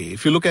of the day,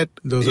 if you look at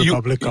those are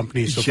public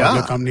companies, so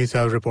public companies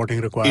have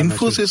reporting requirements.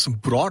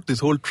 Infosys brought this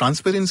whole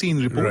transparency in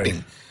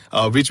reporting,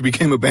 which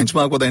became a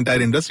benchmark for the entire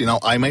industry. Now,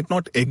 I might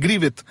not agree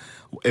with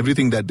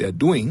everything that they're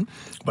doing,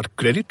 but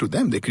credit to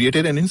them. They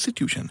created an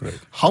institution. Right.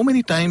 How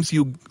many times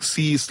you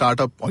see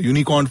startup or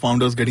unicorn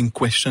founders getting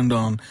questioned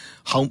on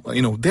how,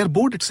 their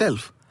board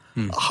itself.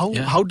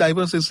 How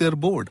diverse is their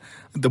board?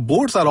 The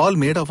boards are all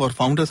made up of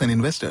founders and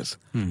investors.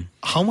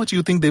 How much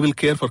you think they will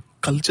care for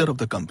culture of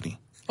the company?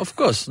 Of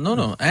course,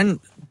 no. And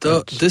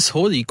this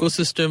whole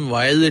ecosystem,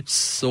 while it's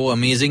so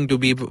amazing to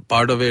be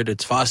part of it,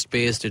 it's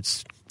fast-paced,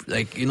 it's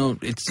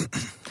it's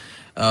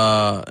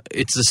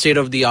the state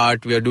of the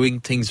art. We are doing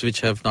things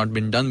which have not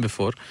been done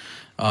before.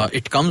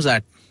 It comes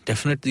at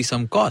definitely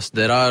some cost.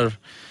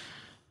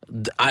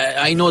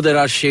 I know there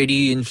are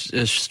shady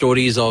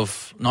stories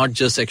of not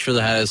just sexual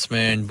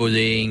harassment,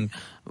 bullying,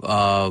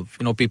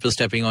 people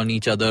stepping on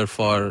each other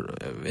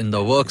in the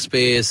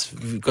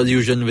workspace,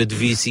 collusion with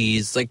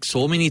VCs. Like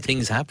so many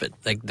things happen.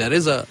 Like there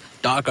is a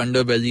dark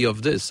underbelly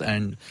of this,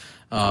 and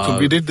so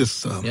we did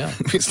this.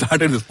 We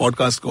started this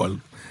podcast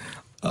called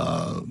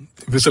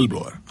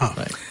Whistleblower.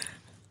 Right.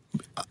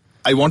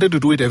 I wanted to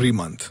do it every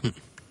month.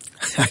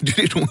 I did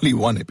it only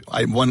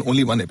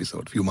only one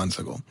episode a few months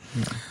ago.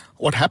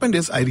 What happened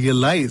is I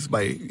realized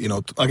by,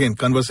 again,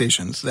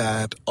 conversations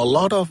that a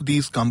lot of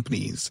these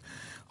companies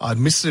are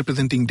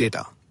misrepresenting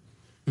data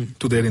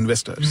to their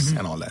investors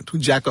and all that, to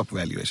jack up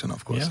valuation,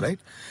 of course, right?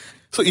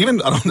 So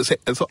even around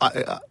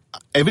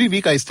every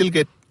week I still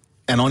get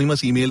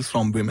anonymous emails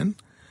from women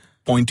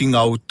pointing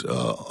out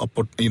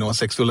a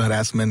sexual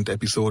harassment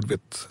episode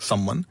with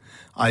someone.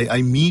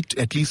 I meet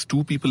at least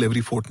 2 people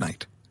every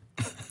fortnight.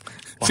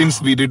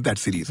 Since we did that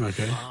series.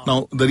 Okay.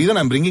 Now, the reason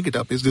I'm bringing it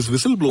up is this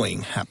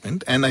whistleblowing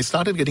happened and I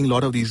started getting a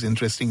lot of these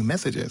interesting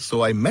messages.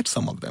 So I met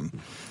some of them.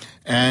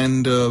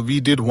 And we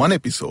did one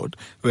episode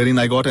wherein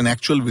I got an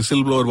actual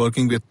whistleblower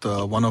working with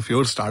one of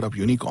your startup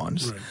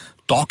unicorns,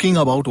 talking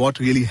about what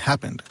really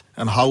happened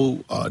and how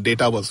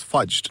data was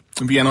fudged.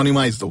 We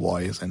anonymized the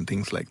voice and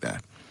things like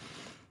that.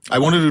 I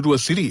wanted to do a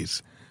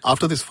series.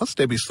 After this first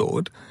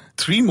episode,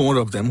 3 more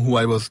of them who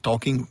I was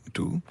talking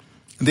to,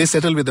 they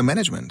settled with the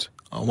management.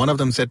 One of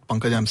them said,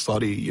 Pankaj, I'm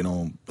sorry,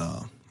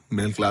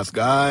 middle class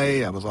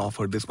guy. I was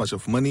offered this much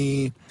of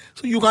money.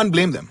 So you can't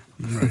blame them.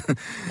 Right.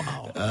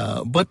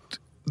 Wow. But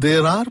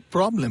there are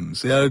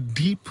problems. There are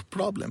deep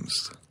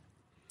problems.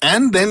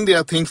 And then there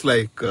are things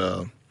like,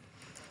 selfie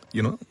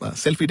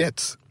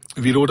deaths.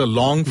 We wrote a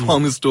long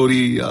form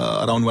story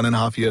around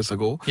 1.5 years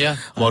ago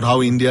about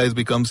how India has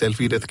become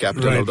selfie death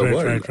capital of the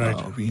world.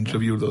 Right. We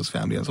interviewed those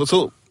families.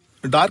 So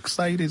dark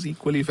side is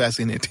equally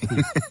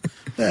fascinating.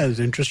 Yeah, it's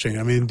interesting.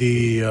 I mean,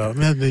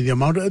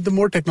 the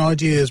more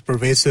technology is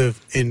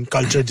pervasive in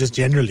culture just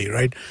generally,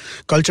 right?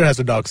 Culture has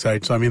a dark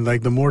side. So, I mean,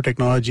 like the more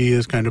technology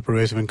is kind of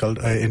pervasive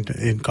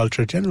in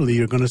culture generally,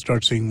 you're going to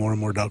start seeing more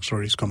and more dark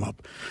stories come up.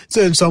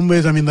 So in some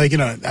ways, I mean, like,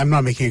 I'm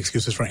not making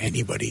excuses for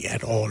anybody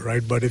at all,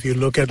 right? But if you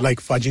look at like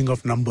fudging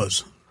of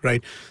numbers,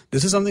 right?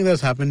 This is something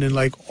that's happened in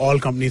like all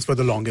companies for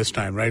the longest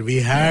time, right? We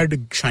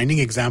had shining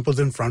examples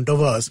in front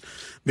of us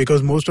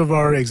because most of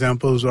our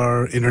examples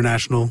are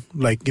international,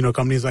 like,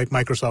 companies like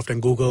Microsoft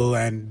and Google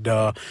and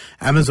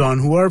Amazon,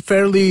 who are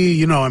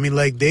fairly,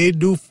 like they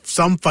do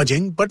some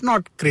fudging, but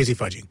not crazy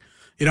fudging.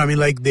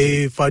 Like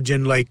they fudge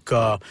in like,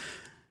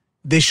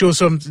 they show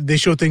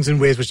things in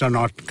ways which are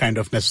not kind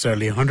of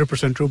necessarily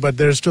 100% true, but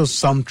there's still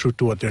some truth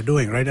to what they're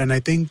doing, right? And I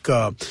think,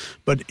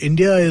 but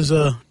India is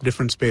a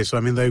different space. So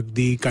I mean, like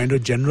the kind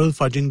of general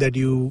fudging that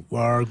you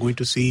are going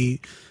to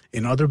see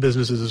in other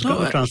businesses is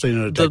kind of translated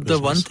into tech business.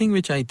 The one thing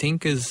which I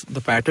think is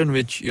the pattern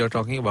which you're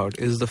talking about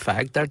is the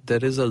fact that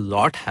there is a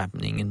lot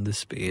happening in this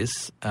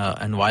space.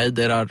 And while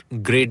there are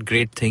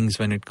great things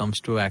when it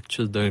comes to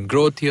the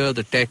growth here,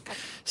 the tech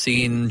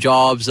scene,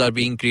 jobs are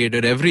being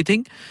created,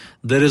 everything,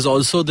 there is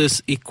also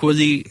this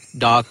equally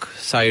dark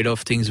side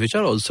of things which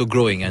are also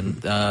growing.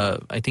 And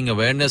I think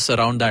awareness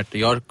around that,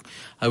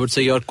 I would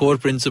say your core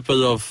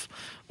principle of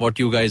what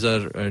you guys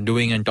are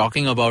doing and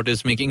talking about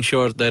is making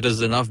sure there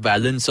is enough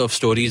balance of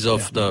stories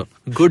of the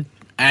good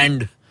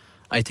and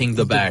I think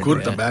the bad. The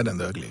good, the bad, and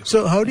the ugly.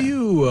 So how do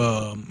you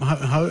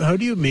how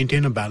do you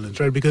maintain a balance,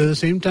 right? Because at the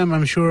same time,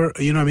 I'm sure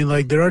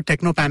there are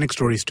techno panic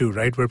stories too,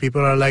 right? Where people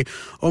are like,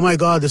 "Oh my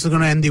God, this is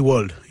going to end the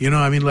world."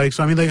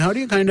 How do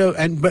you kind of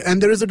and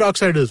there is a dark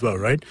side as well,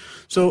 right?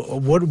 So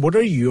what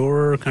are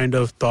your kind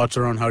of thoughts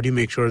around how do you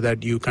make sure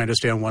that you kind of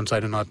stay on one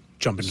side and not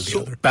jump into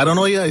the other?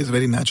 Paranoia is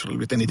very natural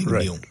with anything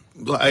new.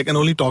 I can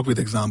only talk with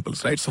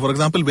examples, right? So, for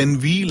example, when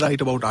we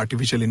write about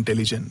artificial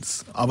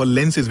intelligence, our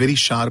lens is very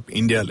sharp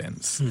India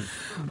lens.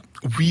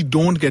 We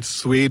don't get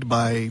swayed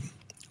by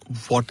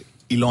what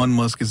Elon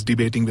Musk is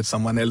debating with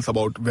someone else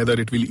about whether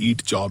it will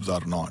eat jobs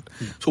or not.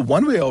 So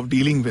one way of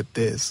dealing with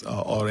this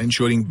or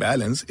ensuring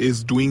balance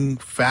is doing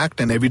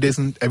fact and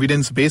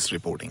evidence-based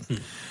reporting.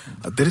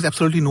 There is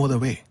absolutely no other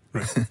way.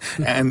 Right.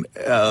 and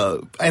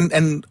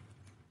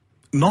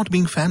not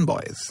being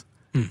fanboys.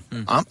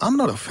 I'm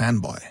not a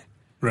fanboy.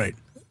 Right.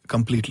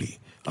 Completely.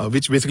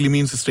 Which basically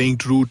means staying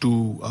true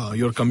to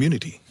your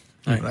community.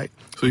 Right.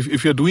 So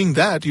if you're doing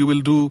that, you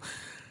will do,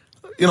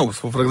 so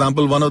for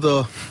example, one of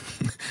the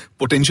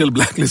potential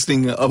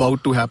blacklisting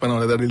about to happen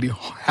or that really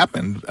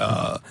happened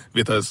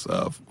with us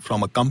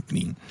from a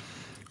company.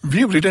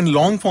 We have written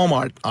long-form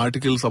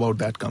articles about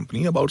that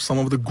company, about some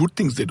of the good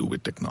things they do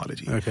with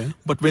technology. Okay.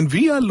 But when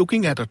we are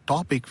looking at a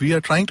topic, we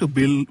are trying to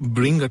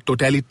bring a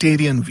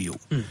totalitarian view.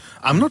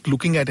 I'm not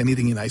looking at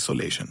anything in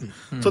isolation.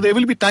 So there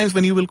will be times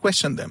when you will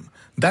question them.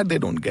 That they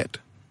don't get.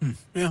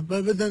 Yeah,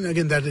 but then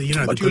again, that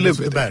but the you live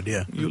with the bad.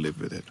 Yeah, you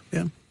live with it.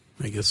 Yeah,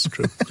 I guess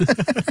true.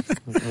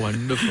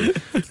 Wonderful.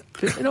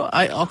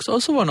 I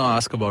also want to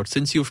ask about,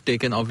 since you've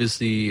taken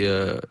obviously.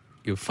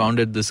 You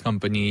founded this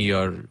company,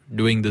 you're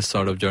doing this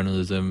sort of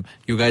journalism,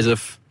 you guys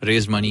have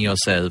raised money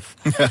yourself.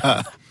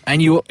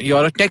 And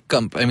you're a tech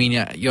company. I mean,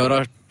 you're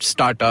a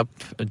startup,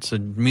 it's a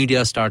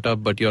media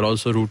startup, but you're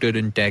also rooted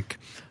in tech.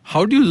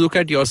 How do you look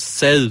at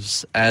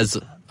yourselves as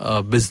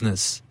a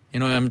business?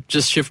 I'm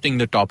just shifting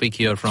the topic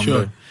here from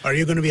Sure. Are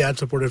you going to be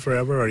ad-supported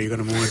forever, or are you going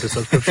to move into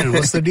subscription?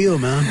 What's the deal,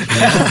 man?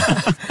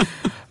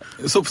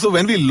 So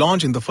when we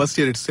launched in the first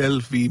year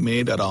itself, we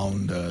made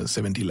around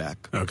 70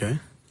 lakh. Okay.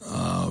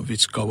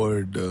 Which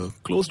covered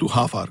close to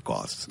half our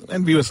costs.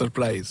 And we were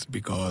surprised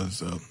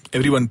because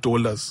everyone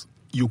told us,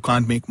 you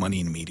can't make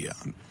money in media.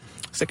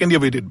 Second year,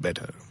 we did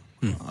better.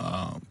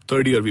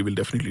 Third year, we will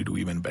definitely do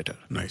even better.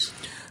 Nice.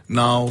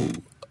 Now,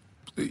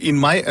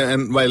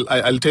 while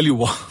I'll tell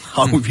you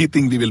how we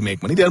think we will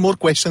make money, there are more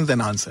questions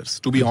than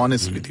answers, to be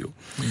honest with you.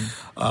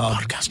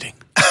 Podcasting.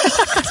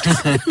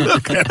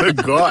 Look at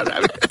God.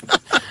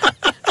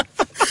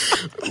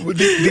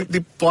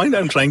 The point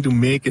I'm trying to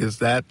make is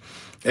that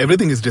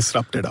everything is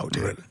disrupted out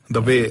here. The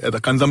way,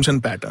 the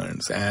consumption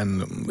patterns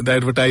and the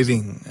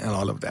advertising and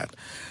all of that.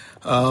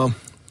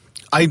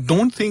 I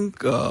don't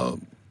think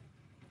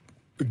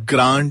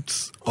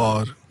grants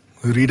or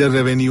reader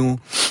revenue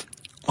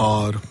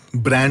or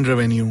brand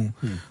revenue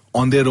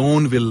on their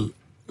own will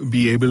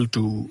be able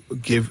to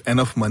give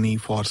enough money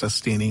for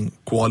sustaining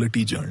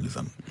quality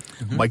journalism.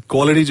 By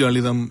quality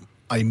journalism,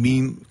 I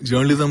mean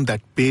journalism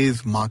that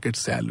pays market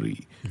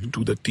salary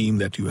to the team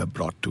that you have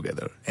brought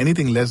together.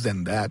 Anything less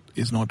than that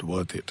is not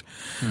worth it.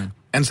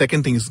 And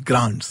second thing is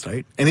grants,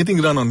 right?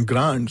 Anything run on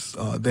grants,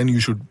 then you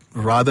should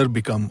rather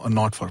become a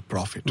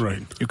not-for-profit.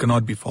 Right. You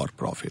cannot be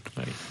for-profit.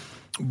 Right.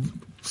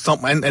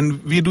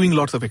 And we're doing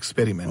lots of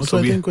experiments. Also,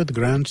 I think with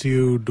grants,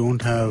 you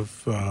don't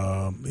have,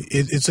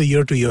 it's a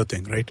year-to-year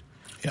thing, right?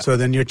 Yeah. So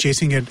then you're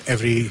chasing it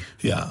every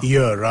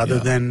year rather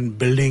than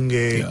building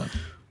a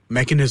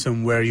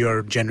mechanism where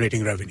you're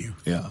generating revenue.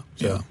 Yeah.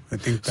 I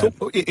think that.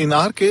 So in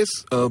our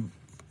case,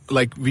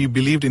 like we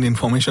believed in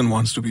information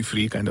wants to be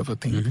free kind of a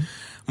thing. Mm-hmm.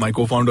 My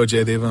co-founder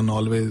Jaydevan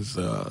always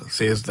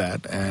says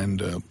that,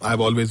 and I've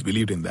always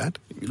believed in that.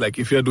 Like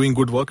if you're doing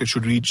good work, it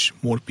should reach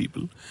more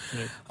people.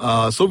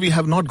 Right. So we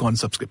have not gone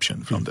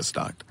subscription from the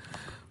start.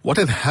 What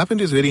has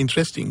happened is very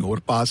interesting.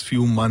 Over past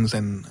few months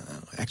and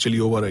actually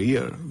over a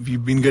year,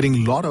 we've been getting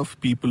a lot of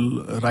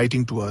people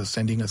writing to us,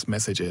 sending us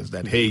messages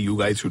that, hey, you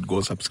guys should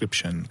go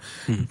subscription.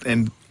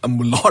 And a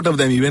lot of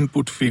them even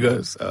put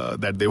figures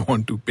that they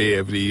want to pay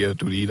every year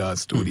to read our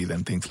stories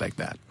and things like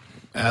that.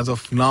 As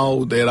of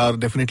now, there are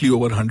definitely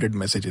over 100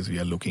 messages we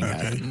are looking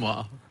at.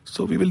 Wow.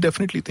 So we will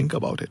definitely think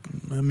about it.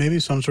 Maybe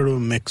some sort of a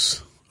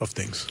mix of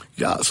things.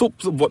 Yeah. So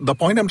what the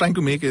point I'm trying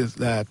to make is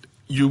that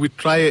you would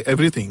try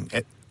everything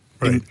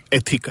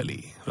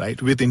ethically,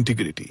 right? With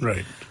integrity.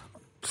 Right.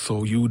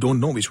 So you don't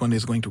know which one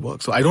is going to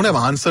work. So I don't have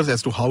answers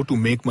as to how to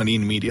make money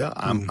in media.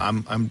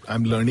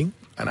 I'm learning,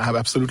 and I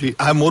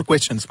have more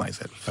questions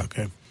myself.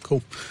 Okay.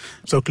 Cool.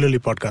 So clearly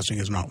podcasting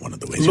is not one of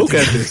the ways. Look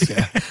at this.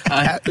 Yeah.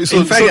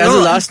 In fact, as a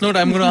last note,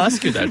 I'm going to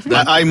ask you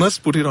that. I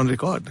must put it on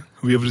record.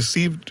 We have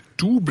received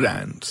 2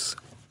 brands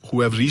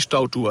who have reached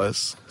out to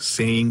us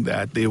saying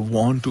that they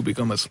want to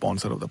become a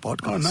sponsor of the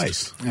podcast. Oh,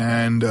 nice.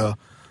 And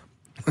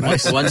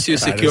once you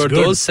secure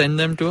those, send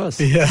them to us.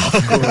 Yeah.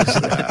 of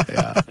course.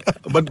 Yeah.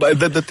 But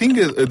the thing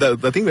is,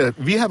 the thing that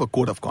we have a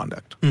code of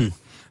conduct.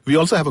 We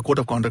also have a code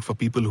of conduct for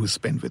people who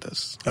spend with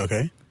us.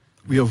 Okay.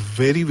 We are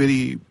very,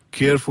 very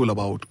careful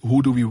about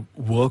who do we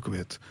work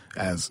with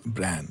as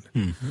brand.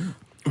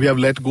 We have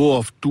let go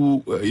of 2,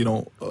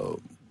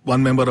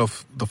 one member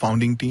of the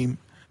founding team,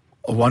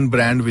 one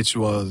brand which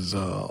was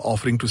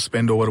offering to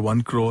spend over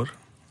 1 crore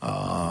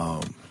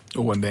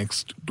over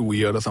next 2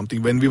 years or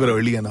something when we were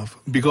early enough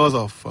because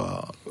of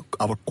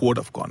our code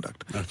of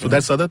conduct. Okay. So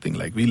that's the other thing.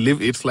 Like we live,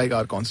 it's like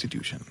our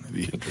constitution.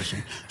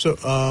 Interesting. So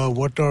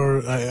what are,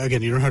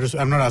 again, you don't have to,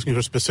 I'm not asking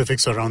for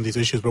specifics around these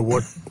issues, but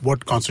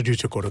what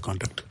constitutes your code of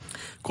conduct?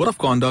 Code of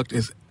conduct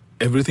is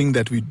everything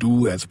that we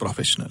do as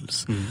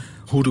professionals.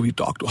 Who do we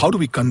talk to? How do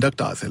we conduct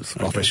ourselves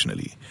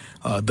professionally?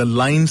 The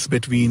lines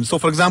between, so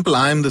for example,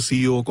 I am the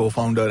CEO,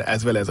 co-founder,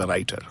 as well as a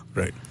writer.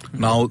 Right.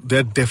 Now,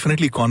 there are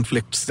definitely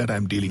conflicts that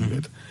I'm dealing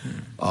with.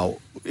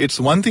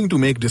 It's one thing to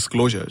make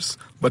disclosures,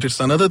 but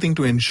it's another thing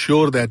to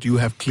ensure that you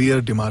have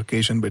clear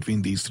demarcation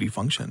between these 3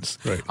 functions.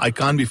 Right. I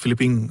can't be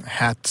flipping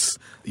hats,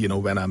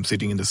 when I'm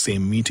sitting in the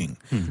same meeting.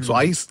 So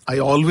I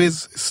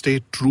always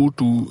stay true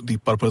to the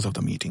purpose of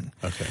the meeting.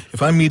 Okay.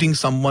 If I'm meeting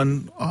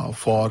someone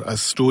for a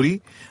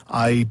story,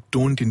 I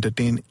don't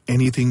entertain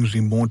anything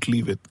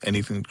remotely with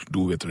anything to do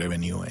with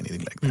revenue or anything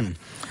like that.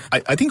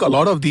 I think a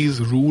lot of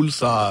these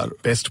rules are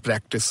best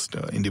practiced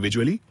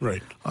individually.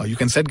 Right. You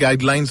can set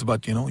guidelines,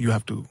 but you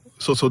have to.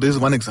 So there's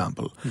one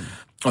example.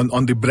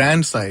 On the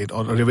brand side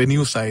or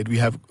revenue side, we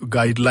have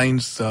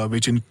guidelines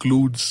which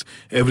includes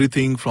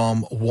everything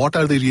from what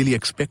are they really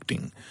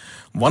expecting.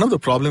 One of the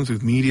problems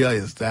with media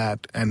is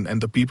that,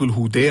 and the people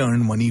who they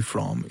earn money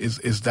from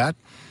is that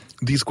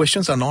these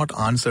questions are not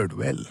answered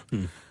well.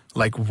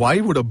 Like,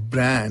 why would a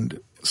brand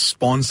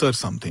sponsor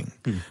something?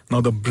 Now,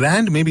 the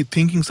brand may be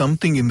thinking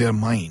something in their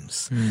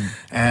minds,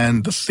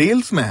 and the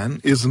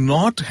salesman is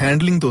not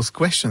handling those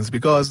questions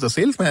because the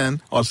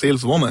salesman or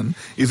saleswoman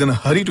is in a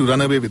hurry to run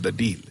away with the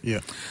deal. Yeah.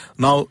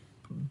 Now,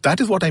 that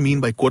is what I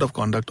mean by code of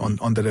conduct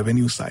on the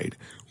revenue side.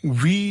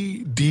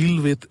 We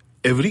deal with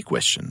every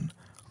question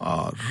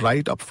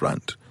right up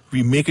front.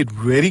 We make it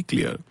very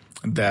clear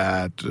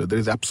that there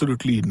is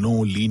absolutely no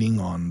leaning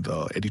on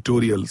the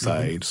editorial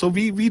side. So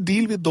we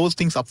deal with those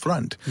things up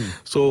front.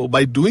 So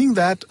by doing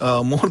that,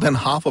 more than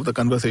half of the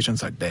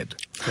conversations are dead,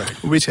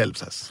 which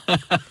helps us.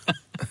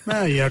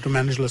 You have to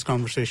manage less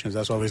conversations.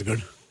 That's always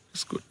good.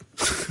 It's good.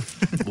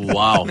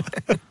 Wow.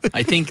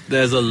 I think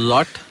there's a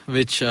lot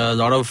which a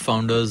lot of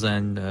founders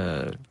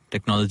and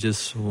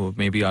technologists who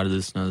maybe are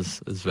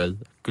listeners as well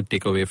could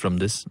take away from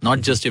this.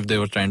 Not just if they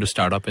were trying to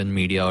start up in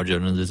media or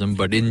journalism,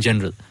 but in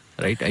general.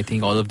 Right? I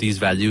think all of these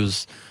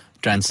values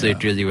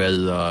translate really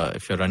well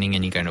if you're running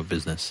any kind of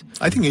business.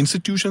 I think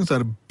institutions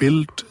are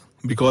built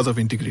because of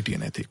integrity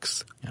and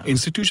ethics. Yeah.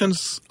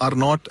 Institutions are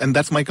not, and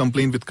that's my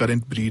complaint with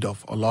current breed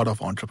of a lot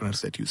of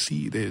entrepreneurs that you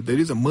see. There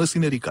is a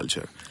mercenary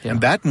culture,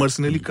 and that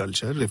mercenary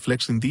culture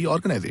reflects in the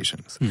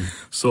organizations.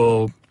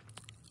 So,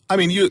 I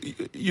mean,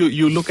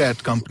 you look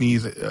at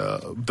companies,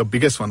 the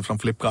biggest one from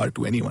Flipkart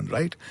to anyone,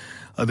 right?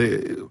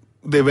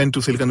 They went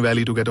to Silicon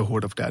Valley to get a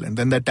hold of talent.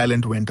 Then that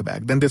talent went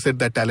back. Then they said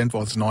that talent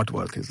was not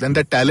worth it. Then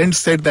that talent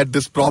said that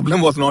this problem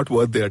was not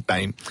worth their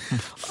time.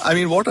 I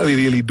mean, what are we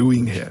really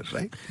doing here,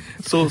 right?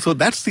 So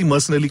that's the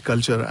mercenary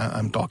culture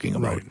I'm talking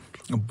about.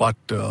 Right. But,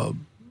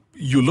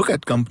 you look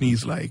at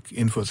companies like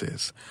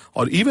Infosys,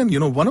 or even,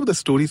 one of the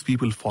stories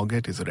people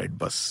forget is a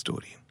Redbus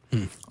story.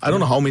 I don't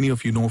know how many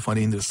of you know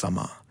Farendra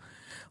Sama.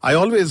 I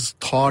always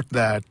thought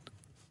that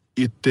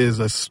it is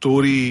a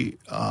story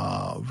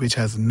which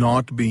has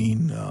not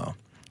been...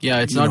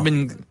 it's not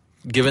been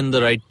given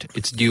the right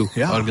its due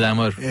or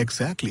glamour.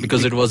 Exactly.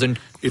 Because it wasn't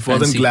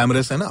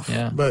glamorous enough.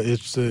 Yeah. But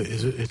it's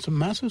a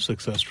massive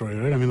success story,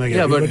 right? I mean, like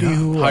but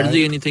who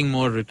hardly anything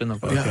more written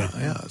about.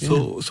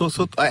 So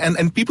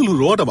and people who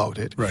wrote about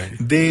it, right,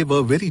 they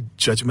were very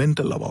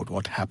judgmental about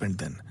what happened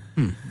then.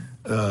 It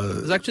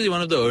was actually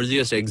one of the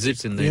earliest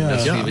exits in the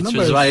industry, which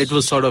is why it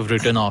was sort of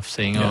written off,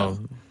 saying,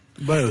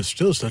 But it was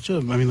still such a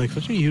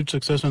huge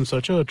success and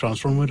such a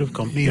transformative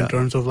company in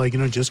terms of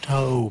just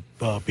how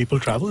people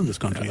travel in this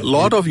country. A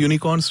lot of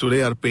unicorns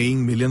today are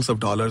paying millions of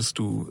dollars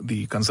to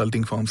the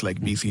consulting firms like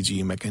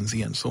BCG,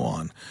 McKinsey, and so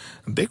on.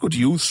 They could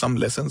use some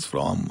lessons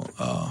from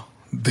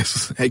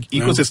this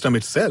ecosystem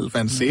itself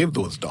and save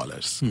those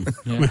dollars.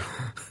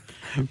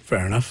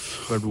 Fair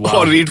enough. But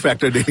wow. Or read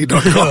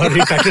factordaily.com.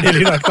 Read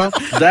factordaily.com.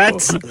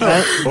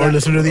 Or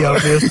listen to the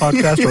Outliers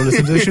podcast, or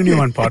listen to the Shunya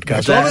One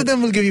podcast. All of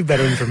them will give you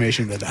better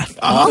information than that.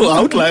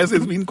 Outliers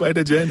has been quite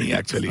a journey,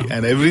 actually.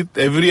 And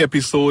every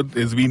episode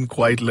has been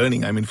quite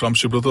learning. I mean, from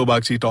Subrata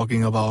Bagchi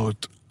talking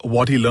about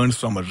what he learns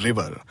from a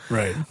river,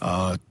 right,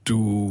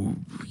 to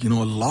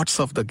lots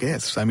of the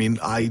guests. I mean,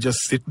 I just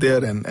sit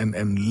there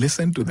and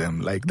listen to them.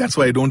 Like, that's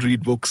why I don't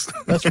read books.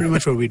 That's pretty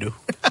much what we do.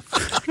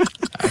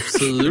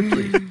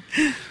 Absolutely.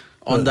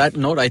 On that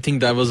note, I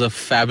think that was a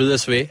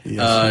fabulous way.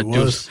 Yes, it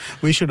was.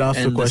 We should ask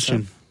the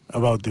question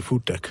about the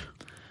food tech.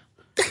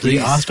 We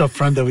asked up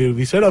front that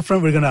we said up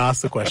front we're going to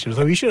ask the question.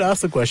 So we should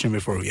ask the question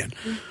before we end.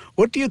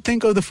 What do you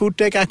think of the food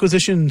tech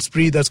acquisition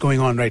spree that's going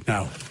on right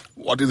now?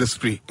 What is a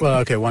spree? Well,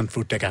 okay, one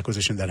food tech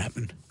acquisition that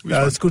happened.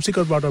 Skutsi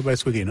got bought out by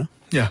Swiggy, no?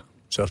 Yeah.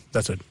 So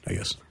that's it, I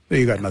guess.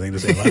 You got nothing to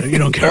say about it. You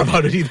don't care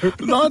about it either.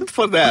 Not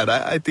for that.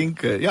 I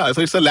think, so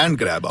it's a land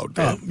grab out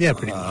there. Yeah,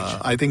 pretty much.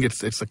 I think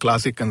it's a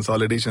classic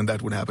consolidation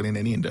that would happen in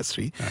any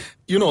industry.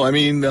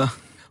 Yeah.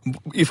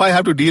 If I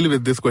have to deal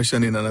with this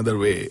question in another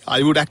way,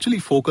 I would actually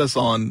focus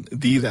on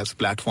these as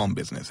platform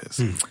businesses.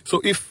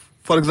 So if,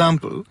 for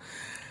example,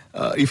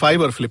 if I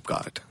were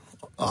Flipkart,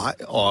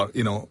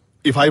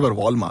 if I were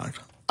Walmart,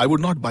 I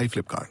would not buy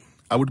Flipkart.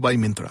 I would buy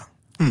Myntra.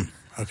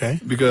 Okay.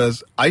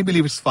 Because I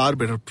believe it's far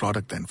better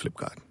product than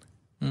Flipkart.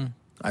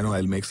 I know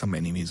I'll make some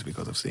enemies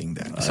because of saying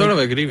that. I sort of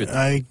agree with that.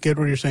 I get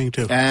what you're saying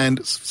too.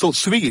 And so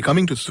Swiggy,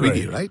 coming to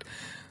Swiggy, right?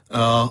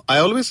 I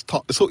always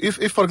thought, so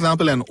if for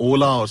example an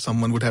Ola or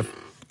someone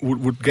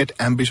would get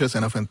ambitious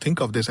enough and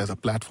think of this as a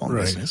platform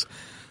business,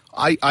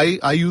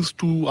 I used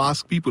to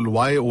ask people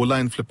why Ola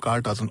and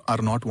Flipkart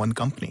are not one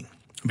company.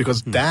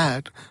 Because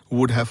that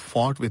would have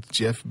fought with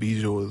Jeff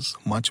Bezos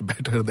much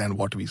better than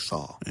what we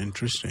saw.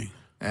 Interesting.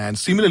 And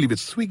similarly with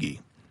Swiggy.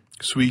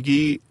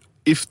 Swiggy,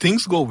 if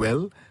things go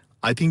well,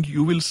 I think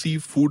you will see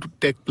food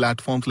tech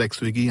platforms like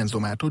Swiggy and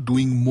Zomato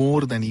doing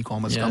more than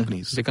e-commerce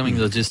companies. Becoming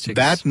logistics.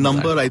 That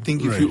number, I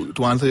think,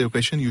 to answer your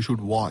question, you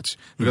should watch.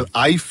 Because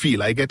I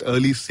get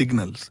early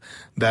signals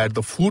that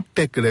the food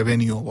tech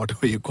revenue,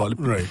 whatever you call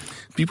it,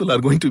 people are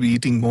going to be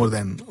eating more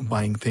than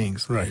buying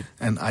things. Right.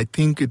 And I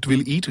think it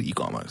will eat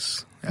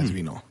e-commerce, as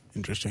we know.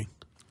 Interesting.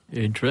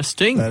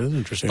 That is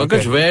interesting.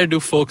 Pankaj, where do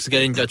folks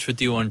get in touch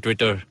with you on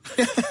Twitter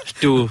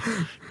to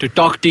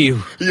talk to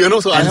you?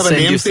 So I have a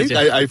namesake.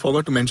 I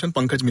forgot to mention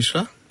Pankaj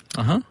Mishra,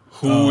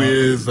 who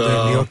is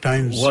the New York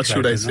Times. What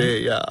should I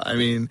say? Yeah, I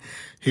mean,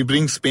 he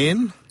brings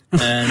pain,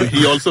 and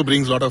he also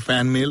brings a lot of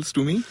fan mails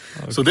to me.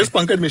 Okay. So this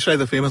Pankaj Mishra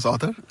is a famous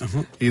author.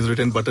 He's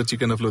written Butter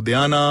Chicken of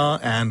Ludhiana,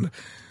 and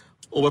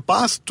over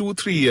past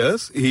 2-3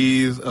 years,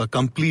 he's a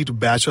complete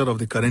basher of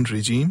the current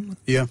regime.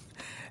 Yeah,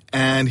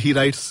 and he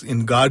writes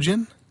in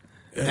Guardian.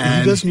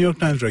 And he does New York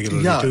Times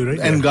regularly too, right?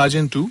 And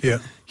Guardian too. Yeah.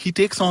 He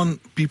takes on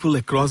people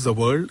across the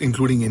world,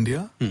 including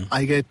India.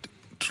 I get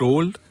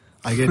trolled.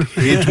 I get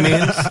hate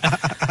mails.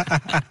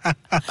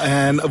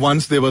 And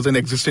once there was an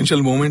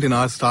existential moment in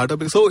our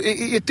startup. So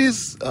it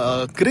is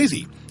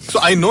crazy.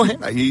 So I know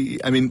him.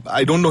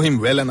 I don't know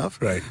him well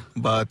enough. Right.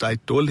 But I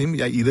told him,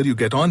 either you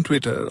get on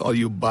Twitter or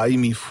you buy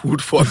me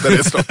food for the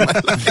rest of my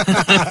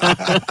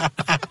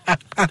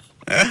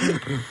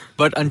life.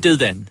 But until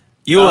then,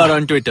 you are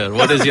on Twitter.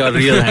 What is your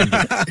real handle?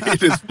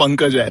 It is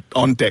Pankaj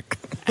 @OnTech.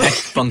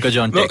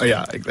 @PankajOnTech. No,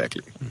 yeah,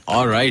 exactly.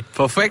 All right,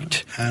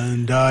 perfect.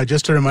 And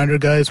just a reminder,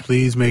 guys,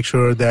 please make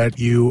sure that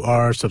you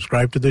are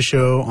subscribed to the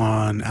show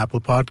on Apple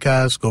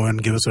Podcasts. Go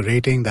and give us a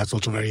rating. That's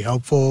also very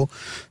helpful.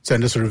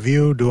 Send us a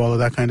review. Do all of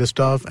that kind of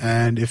stuff.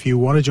 And if you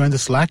want to join the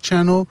Slack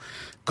channel,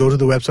 go to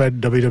the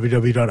website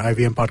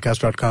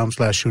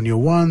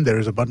www.ivmpodcast.com/Shunya1. There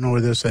is a button over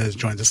there that says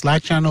join the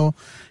Slack channel.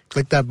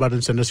 Click that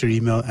button, send us your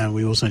email, and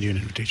we will send you an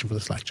invitation for the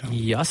Slack channel.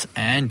 Yes,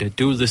 and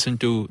do listen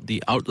to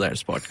the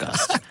Outliers podcast.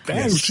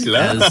 Thanks,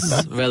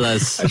 as well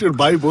as I should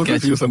buy both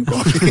of you some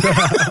coffee.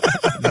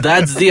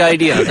 That's the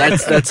idea.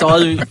 That's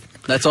all.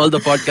 That's all the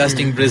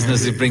podcasting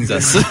business it brings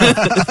us.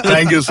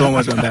 Thank you so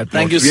much on that.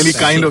 Thank you. Really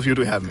kind of you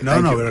to have me. No,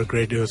 it was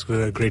great to have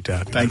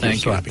you. Thank you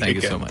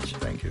so much.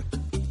 Thank you.